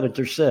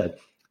competitor said,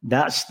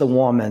 that's the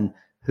woman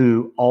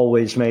who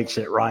always makes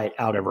it right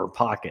out of her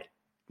pocket.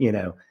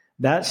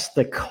 That's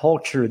the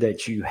culture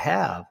that you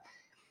have.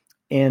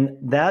 And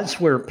that's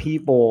where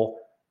people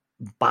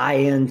buy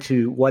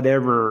into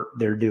whatever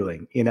they're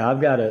doing.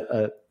 I've got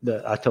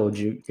I told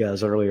you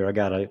guys earlier, I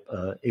got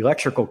a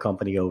electrical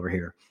company over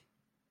here.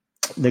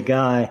 The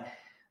guy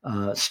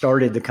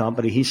started the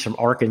company. He's from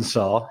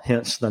Arkansas,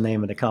 hence the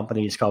name of the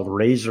company. It's called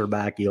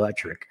Razorback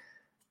Electric.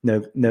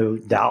 No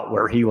doubt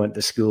where he went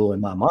to school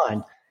in my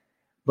mind.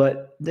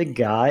 but the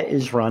guy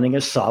is running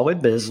a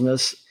solid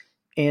business,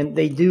 and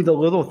they do the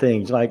little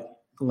things. Like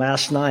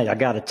last night, I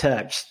got a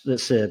text that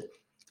said,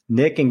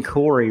 Nick and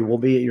Corey will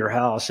be at your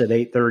house at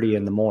 8:30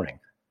 in the morning.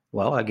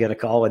 Well, I get a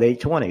call at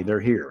 8:20. They're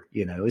here.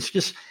 It's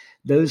just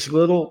those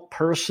little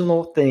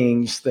personal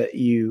things that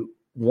you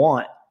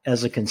want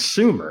as a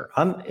consumer.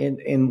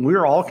 And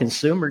we're all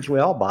consumers. We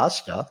all buy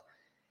stuff.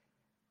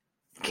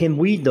 Can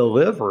we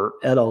deliver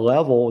at a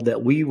level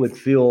that we would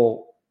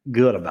feel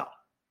good about?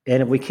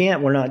 And if we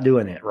can't, we're not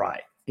doing it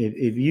right.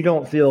 If you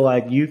don't feel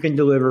like you can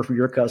deliver for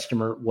your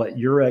customer what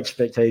your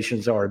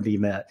expectations are to be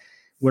met,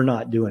 we're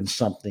not doing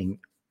something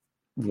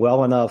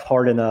well enough,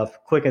 hard enough,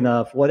 quick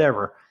enough,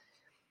 whatever,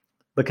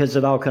 because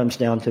it all comes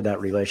down to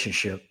that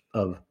relationship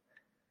of,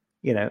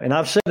 and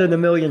I've said it a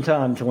million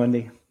times,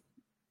 Wendy,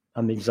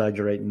 I'm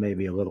exaggerating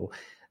maybe a little,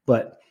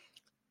 but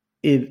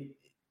if,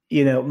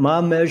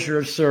 my measure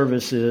of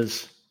service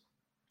is,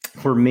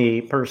 for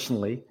me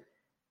personally,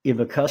 if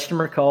a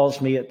customer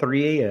calls me at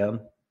 3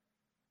 a.m.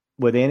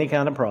 with any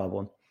kind of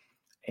problem,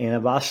 and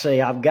if I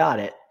say I've got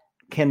it,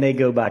 can they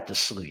go back to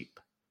sleep?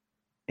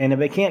 And if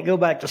they can't go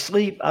back to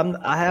sleep,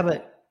 I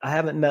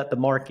haven't met the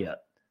mark yet.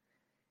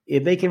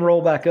 If they can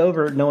roll back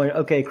over knowing,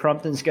 okay,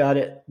 Crumpton's got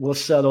it, we'll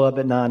settle up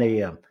at 9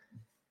 a.m.,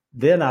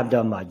 then I've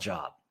done my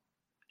job.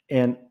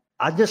 And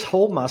I just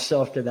hold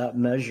myself to that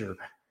measure,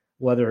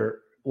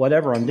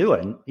 whatever I'm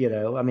doing.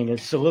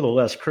 It's a little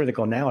less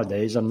critical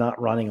nowadays. I'm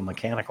not running a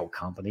mechanical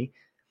company.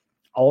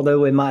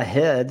 Although in my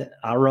head,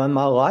 I run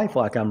my life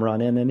like I'm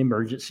running an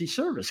emergency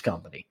service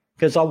company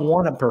because I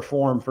want to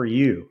perform for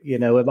you.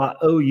 If I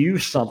owe you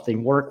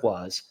something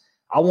work-wise,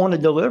 I want to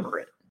deliver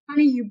it.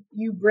 Funny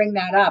you bring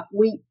that up.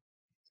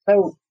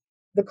 So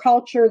the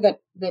culture that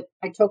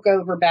I took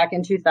over back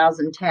in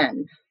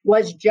 2010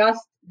 was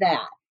just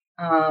that.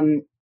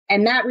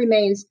 And that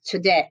remains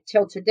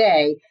till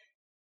today.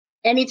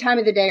 Any time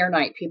of the day or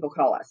night, people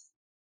call us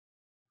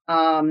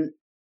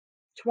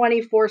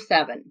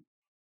 24/7.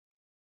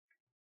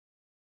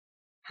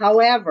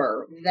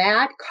 However,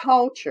 that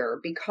culture,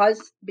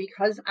 because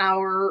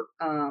our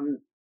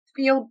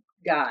field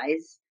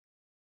guys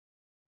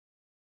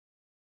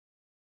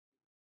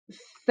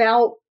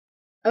felt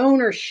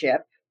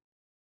ownership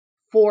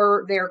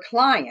for their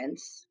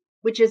clients,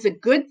 which is a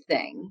good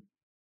thing,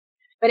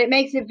 but it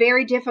makes it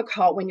very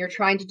difficult when you're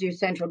trying to do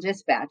central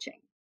dispatching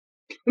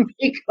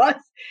because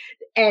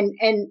and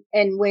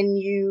when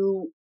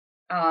you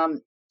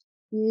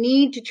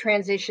need to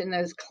transition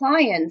those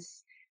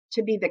clients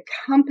to be the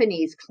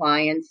company's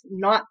clients,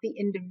 not the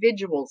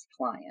individual's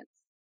clients.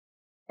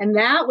 And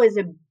that was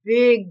a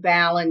big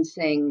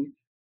balancing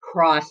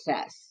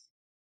process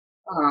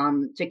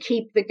to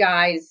keep the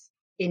guys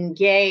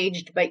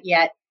engaged, but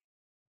yet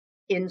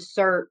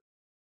insert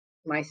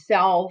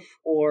myself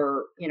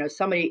or,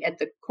 somebody at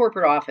the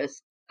corporate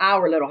office,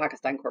 our little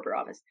Hockenstein corporate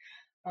office,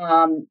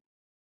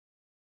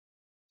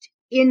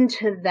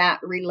 into that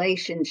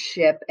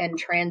relationship and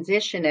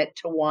transition it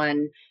to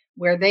one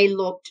where they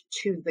looked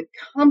to the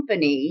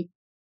company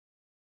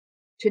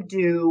to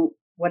do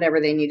whatever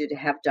they needed to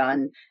have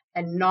done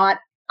and not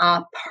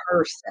a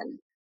person.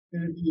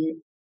 Mm-hmm.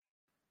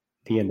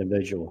 The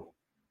individual.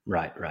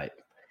 Right.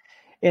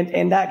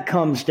 And that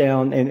comes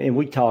down, and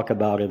we talk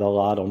about it a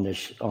lot on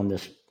this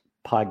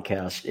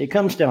podcast. It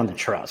comes down to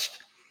trust.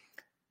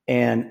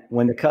 And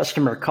when the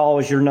customer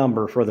calls your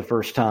number for the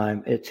first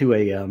time at 2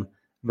 a.m.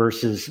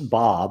 versus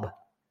Bob,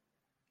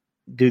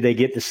 do they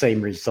get the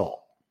same result?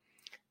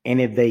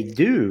 And if they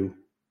do,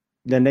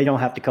 then they don't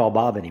have to call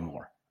Bob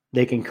anymore.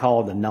 They can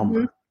call the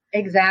number. Mm-hmm.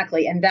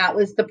 Exactly. And that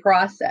was the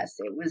process.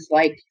 It was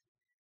like,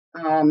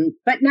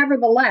 but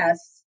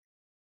nevertheless,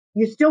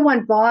 you still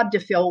want Bob to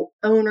feel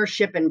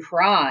ownership and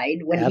pride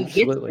when Absolutely.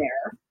 He gets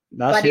there.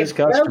 That's but his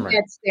customer. Joe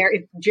gets there,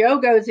 if Joe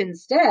goes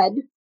instead,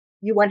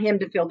 you want him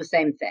to feel the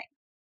same thing.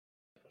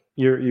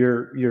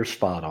 You're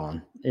spot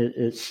on.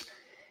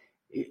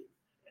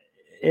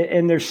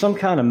 And there's some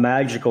kind of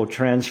magical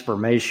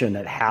transformation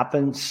that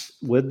happens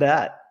with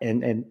that.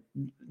 And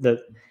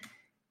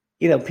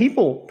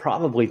people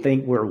probably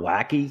think we're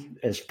wacky,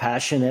 as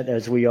passionate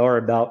as we are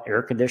about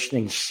air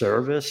conditioning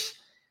service.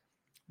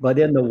 But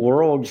in the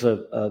worlds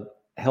of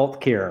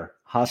healthcare,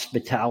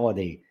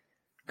 hospitality,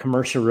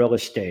 commercial real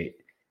estate,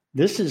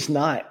 this is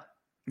not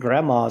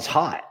grandma's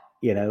hot.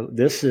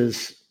 This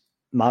is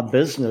my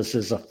business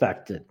is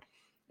affected.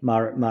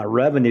 My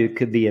revenue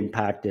could be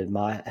impacted.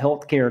 My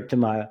healthcare to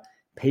my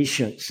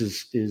patients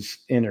is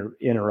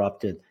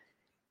interrupted.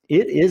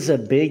 It is a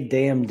big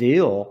damn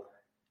deal.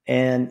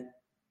 And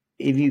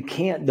if you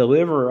can't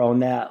deliver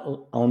on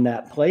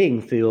that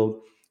playing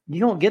field, you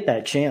don't get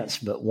that chance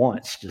but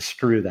once to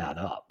screw that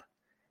up.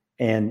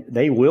 And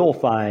they will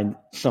find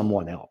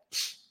someone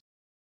else.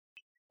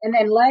 And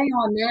then lay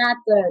on that,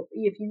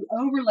 if you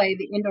overlay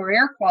the indoor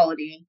air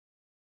quality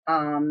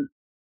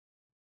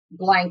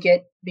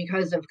blanket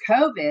because of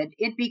COVID,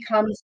 it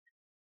becomes,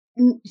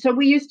 so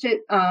we used to,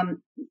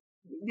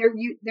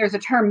 there's a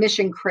term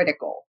mission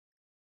critical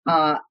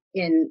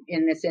in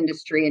this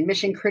industry, and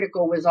mission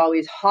critical was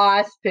always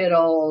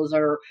hospitals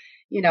or,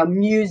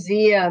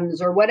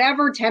 museums or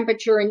whatever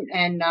temperature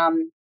and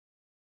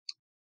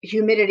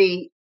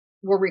humidity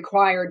were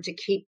required to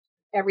keep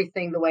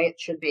everything the way it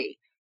should be.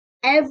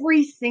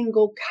 Every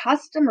single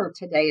customer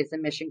today is a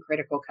mission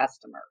critical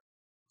customer.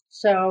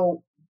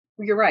 So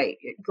you're right.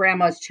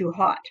 Grandma's too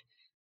hot.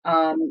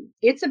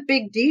 It's a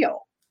big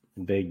deal.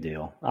 Big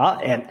deal.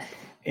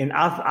 And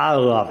I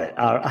love it.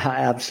 I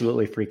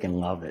absolutely freaking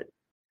love it.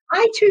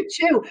 I do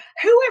too.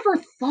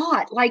 Whoever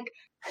thought, like,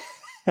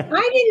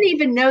 I didn't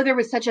even know there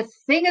was such a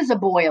thing as a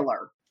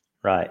boiler.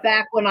 Right.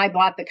 Back when I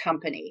bought the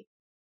company.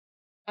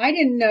 I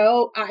didn't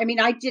know. I mean,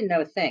 I didn't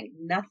know a thing,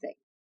 nothing.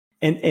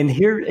 And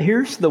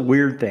here's the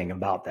weird thing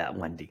about that,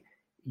 Wendy.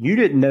 You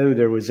didn't know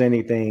there was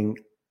anything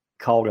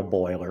called a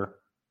boiler.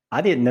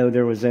 I didn't know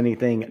there was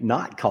anything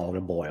not called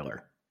a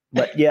boiler.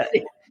 But yet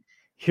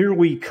here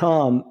we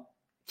come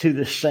to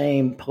the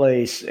same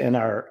place in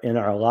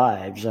our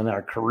lives and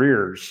our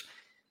careers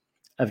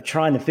of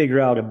trying to figure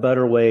out a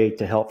better way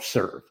to help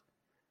serve.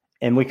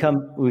 And we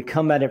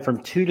come at it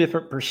from two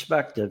different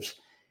perspectives.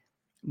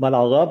 But I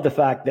love the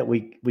fact that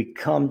we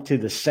come to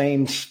the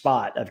same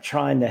spot of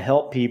trying to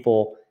help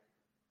people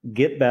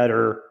get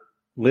better,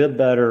 live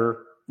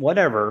better,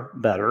 whatever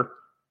better.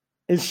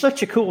 It's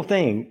such a cool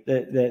thing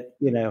that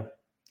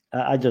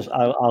I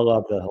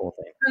love the whole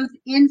thing. Both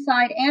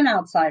inside and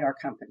outside our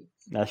company.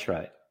 That's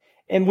right.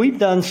 And we've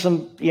done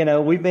some,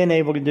 we've been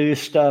able to do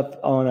stuff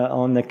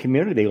on the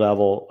community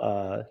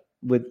level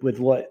with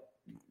what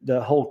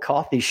the whole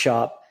coffee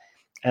shop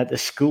at the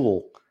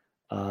school.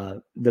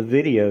 The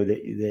video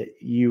that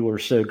you were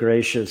so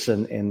gracious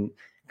in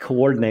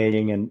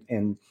coordinating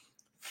and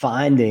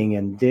finding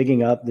and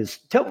digging up this.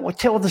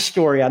 Tell the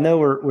story. I know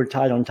we're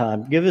tight on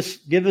time. Give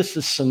us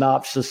a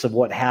synopsis of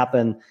what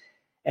happened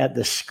at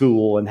the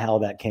school and how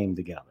that came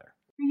together.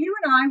 You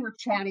and I were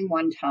chatting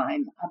one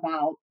time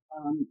about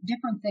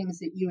different things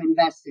that you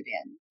invested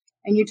in,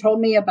 and you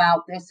told me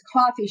about this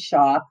coffee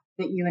shop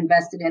that you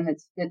invested in.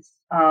 It's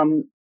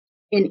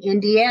in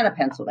Indiana,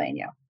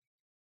 Pennsylvania.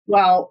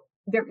 Well.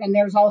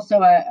 There's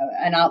also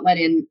an outlet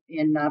in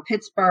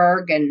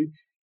Pittsburgh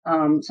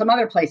and some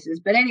other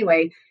places. But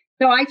anyway,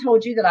 so I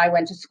told you that I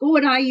went to school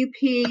at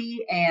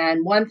IUP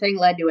and one thing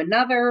led to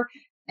another.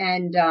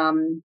 And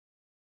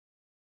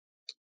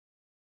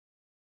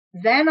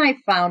then I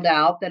found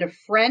out that a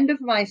friend of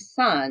my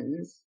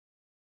son's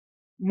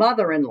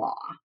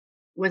mother-in-law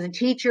was a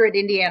teacher at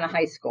Indiana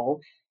High School,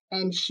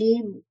 and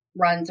she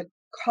runs a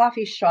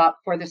coffee shop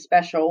for the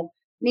special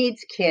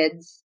needs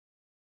kids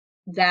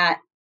that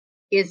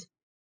is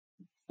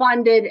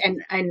funded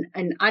and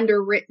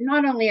underwritten,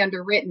 not only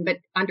underwritten, but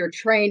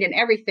undertrained and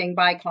everything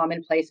by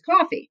Commonplace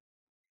Coffee.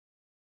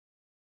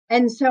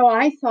 And so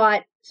I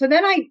thought, so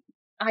then I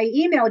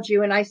emailed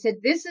you and I said,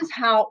 this is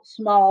how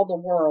small the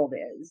world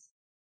is.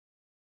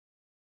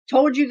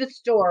 Told you the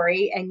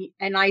story.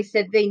 And I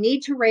said, they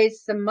need to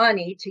raise some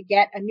money to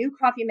get a new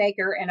coffee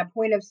maker and a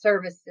point of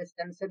service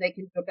system so they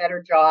can do a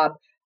better job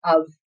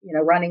of,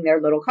 running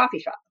their little coffee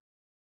shop.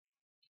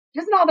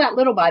 Isn't all that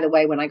little, by the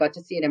way, when I got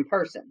to see it in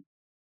person.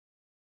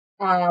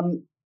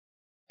 And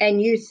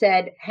you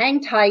said, hang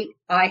tight,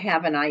 I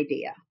have an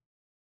idea.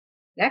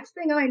 Next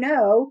thing I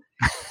know,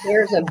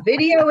 there's a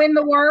video in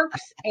the works,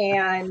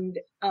 and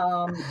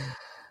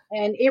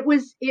it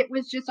was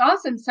just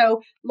awesome.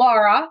 So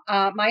Laura,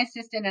 my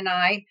assistant, and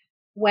I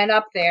went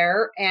up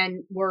there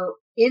and were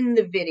in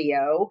the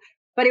video,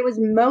 but it was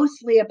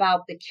mostly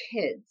about the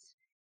kids.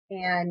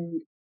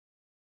 And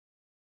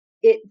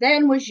it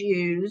then was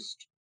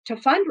used to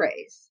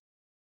fundraise.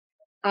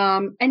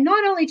 And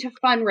not only to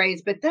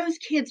fundraise, but those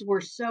kids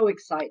were so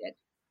excited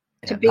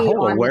to be the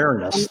whole on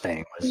awareness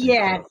thing. Was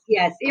yes.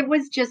 It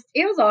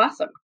was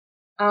awesome.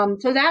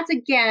 So that's,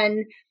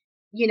 again,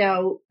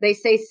 they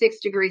say 6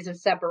 degrees of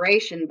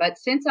separation, but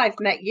since I've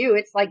met you,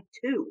 it's like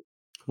 2.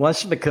 Well,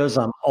 it's because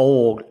I'm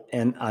old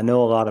and I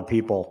know a lot of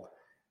people,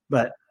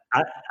 but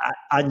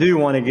I do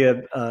want to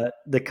give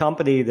the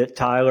company that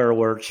Tyler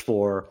works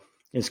for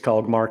is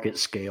called Market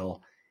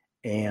Scale.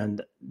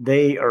 And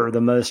they are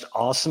the most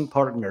awesome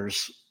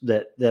partners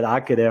that I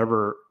could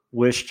ever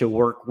wish to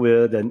work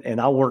with. And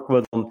I work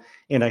with them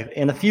in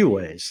a few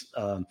ways.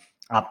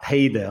 I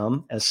pay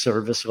them as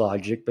Service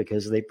Logic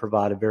because they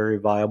provide a very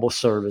viable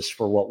service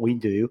for what we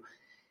do.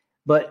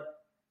 But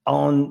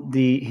on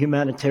the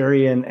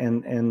humanitarian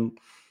and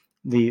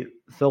the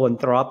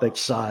philanthropic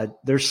side,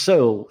 they're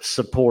so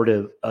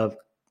supportive of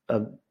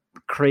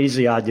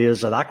crazy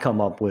ideas that I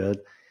come up with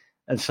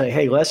and say,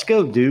 hey, let's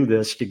go do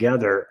this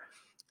together.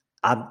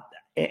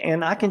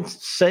 And I can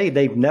say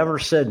they've never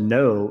said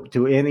no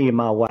to any of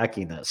my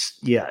wackiness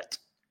yet.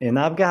 And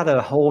I've got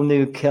a whole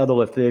new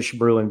kettle of fish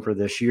brewing for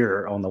this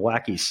year on the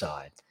wacky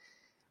side.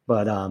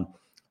 But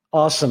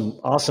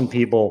awesome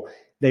people.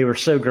 They were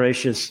so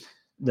gracious.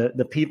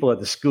 The people at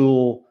the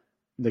school,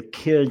 the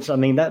kids. I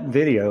mean, that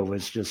video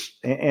was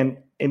just, and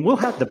we'll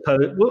have to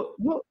post.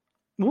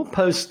 We'll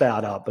post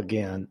that up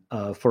again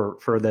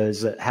for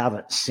those that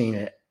haven't seen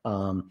it.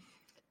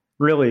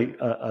 Really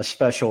a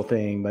special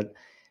thing, but.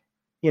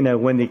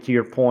 Wendy, to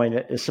your point,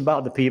 it's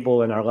about the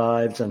people in our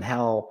lives and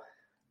how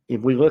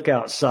if we look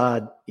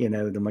outside,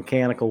 the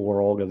mechanical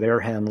world of air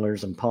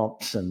handlers and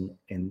pumps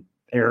and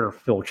air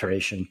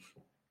filtration,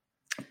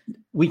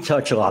 we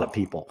touch a lot of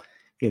people,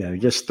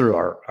 just through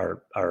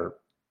our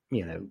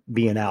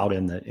being out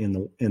in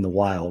the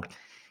wild,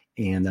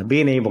 and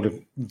being able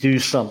to do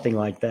something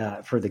like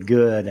that for the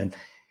good. And,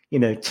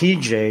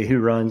 TJ, who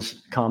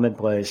runs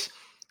Commonplace,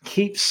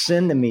 keeps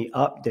sending me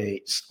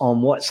updates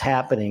on what's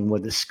happening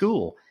with the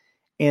school.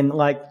 And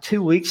like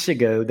 2 weeks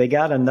ago, they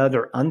got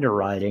another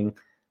underwriting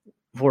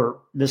for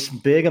this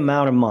big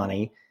amount of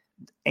money.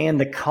 And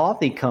the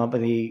coffee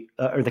company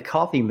or the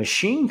coffee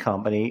machine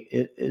company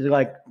is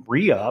like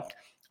re-upped.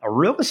 A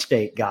real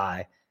estate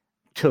guy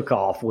took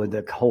off with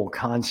the whole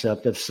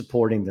concept of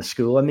supporting the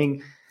school. I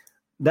mean,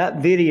 that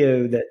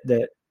video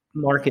that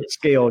Market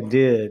Scale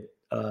did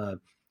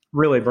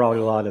really brought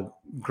a lot of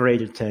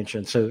great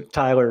attention. So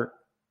Tyler,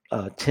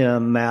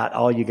 Tim, Matt,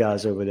 all you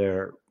guys over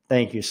there,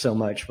 thank you so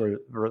much for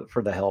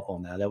the help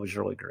on that. That was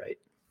really great.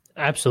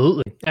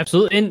 Absolutely.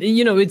 And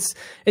it's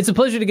a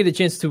pleasure to get a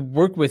chance to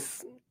work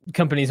with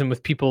companies and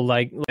with people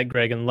like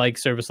Greg and like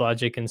Service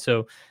Logic, and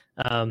so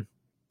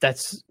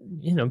that's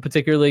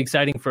particularly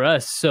exciting for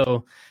us.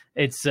 So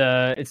it's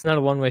not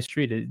a one-way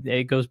street.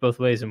 It goes both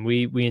ways, and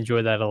we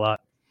enjoy that a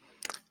lot.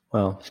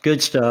 Well, it's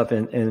good stuff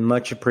and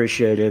much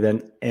appreciated.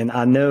 And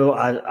I know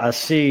I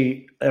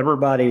see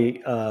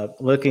everybody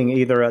looking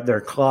either at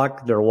their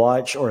clock, their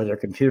watch, or their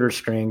computer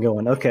screen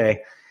going,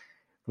 okay,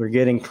 we're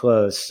getting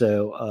close.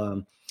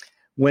 So,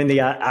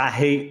 Wendy, I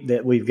hate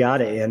that we've got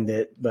to end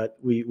it, but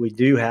we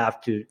do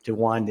have to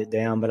wind it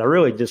down. But I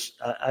really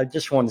just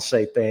want to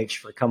say thanks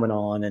for coming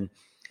on and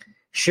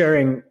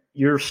sharing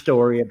your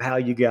story of how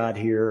you got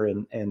here,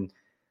 and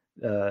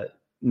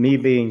me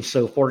being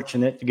so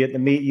fortunate to get to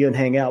meet you and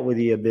hang out with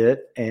you a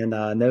bit. And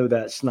I know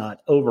that's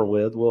not over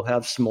with. We'll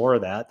have some more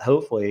of that,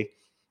 hopefully,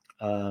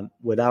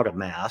 without a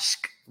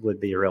mask would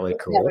be really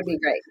cool. That would be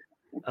great.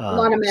 A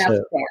lot of masks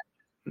there.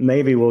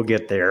 Maybe we'll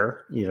get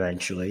there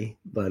eventually.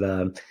 But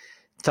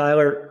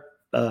Tyler,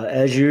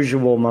 as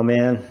usual, my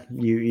man,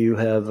 you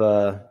have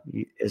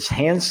as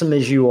handsome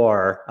as you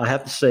are. I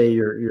have to say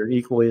you're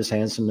equally as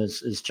handsome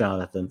as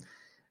Jonathan.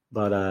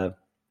 But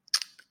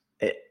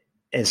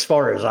as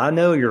far as I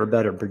know, you're a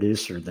better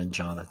producer than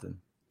Jonathan.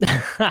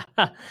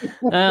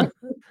 I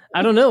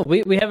don't know.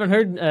 We haven't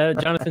heard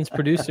Jonathan's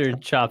producer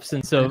chops,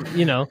 and so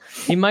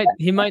he might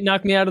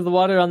knock me out of the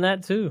water on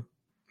that too.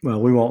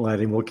 Well, we won't let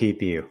him. We'll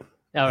keep you.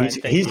 All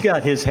right, he's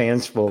got his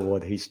hands full of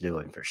what he's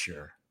doing for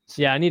sure.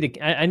 So. Yeah, I need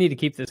to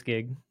keep this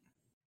gig.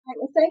 All right,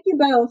 well, thank you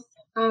both.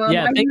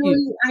 Thank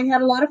you. I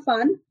had a lot of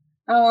fun,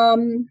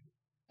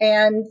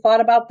 and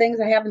thought about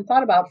things I haven't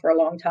thought about for a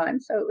long time.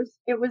 So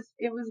it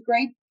was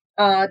great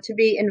to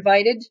be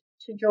invited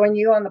to join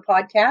you on the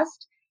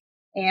podcast.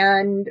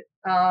 And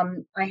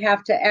I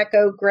have to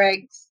echo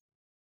Greg's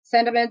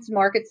sentiments.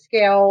 Market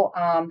Scale,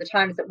 the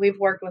times that we've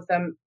worked with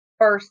them,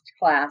 first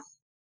class.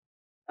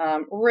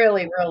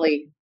 Really,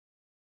 really,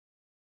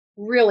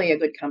 really a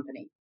good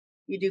company.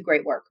 You do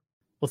great work.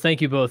 Well,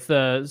 thank you both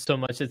so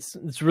much.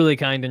 It's really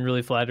kind and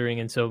really flattering,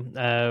 and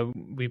so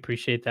we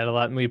appreciate that a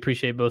lot, and we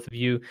appreciate both of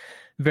you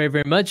very,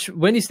 very much.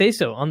 Wendy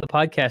Staso on the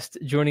podcast,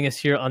 joining us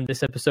here on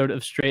this episode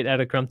of Straight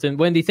Outta Crumpton.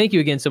 Wendy, thank you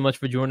again so much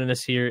for joining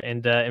us here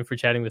and for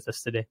chatting with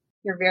us today.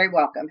 You're very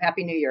welcome.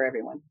 Happy New Year,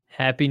 everyone.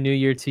 Happy New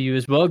Year to you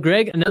as well,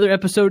 Greg. Another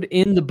episode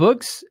in the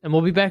books, and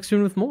we'll be back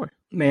soon with more.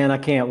 Man, I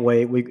can't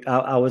wait.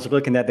 I was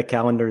looking at the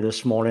calendar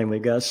this morning. We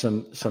got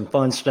some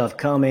fun stuff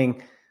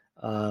coming.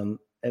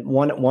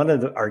 One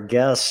of our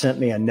guests sent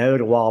me a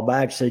note a while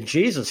back, said,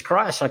 Jesus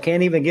Christ, I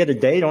can't even get a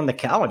date on the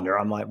calendar.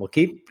 I'm like, well,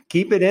 keep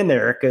it in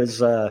there,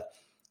 because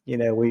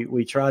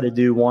we try to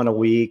do one a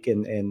week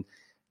and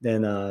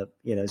then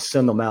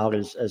send them out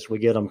as we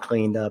get them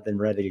cleaned up and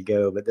ready to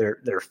go. But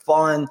they're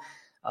fun.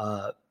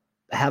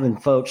 Having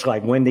folks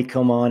like Wendy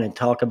come on and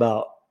talk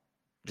about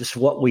just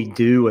what we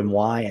do and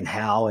why and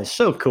how is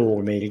so cool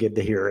to me to get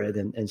to hear it,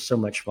 and so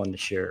much fun to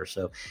share.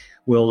 So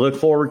we'll look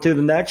forward to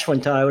the next one,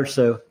 Tyler.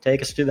 So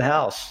take us to the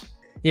house.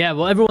 Yeah,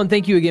 well, everyone,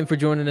 thank you again for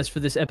joining us for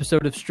this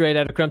episode of Straight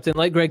Outta Crumpton.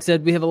 Like Greg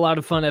said, we have a lot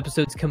of fun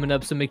episodes coming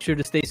up, so make sure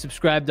to stay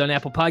subscribed on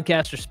Apple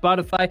Podcasts or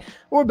Spotify,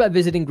 or by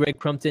visiting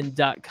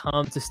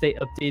gregcrumpton.com to stay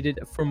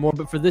updated for more.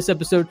 But for this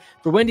episode,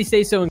 for Wendy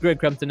Staso and Greg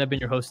Crumpton, I've been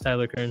your host,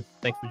 Tyler Kern.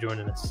 Thanks for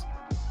joining us.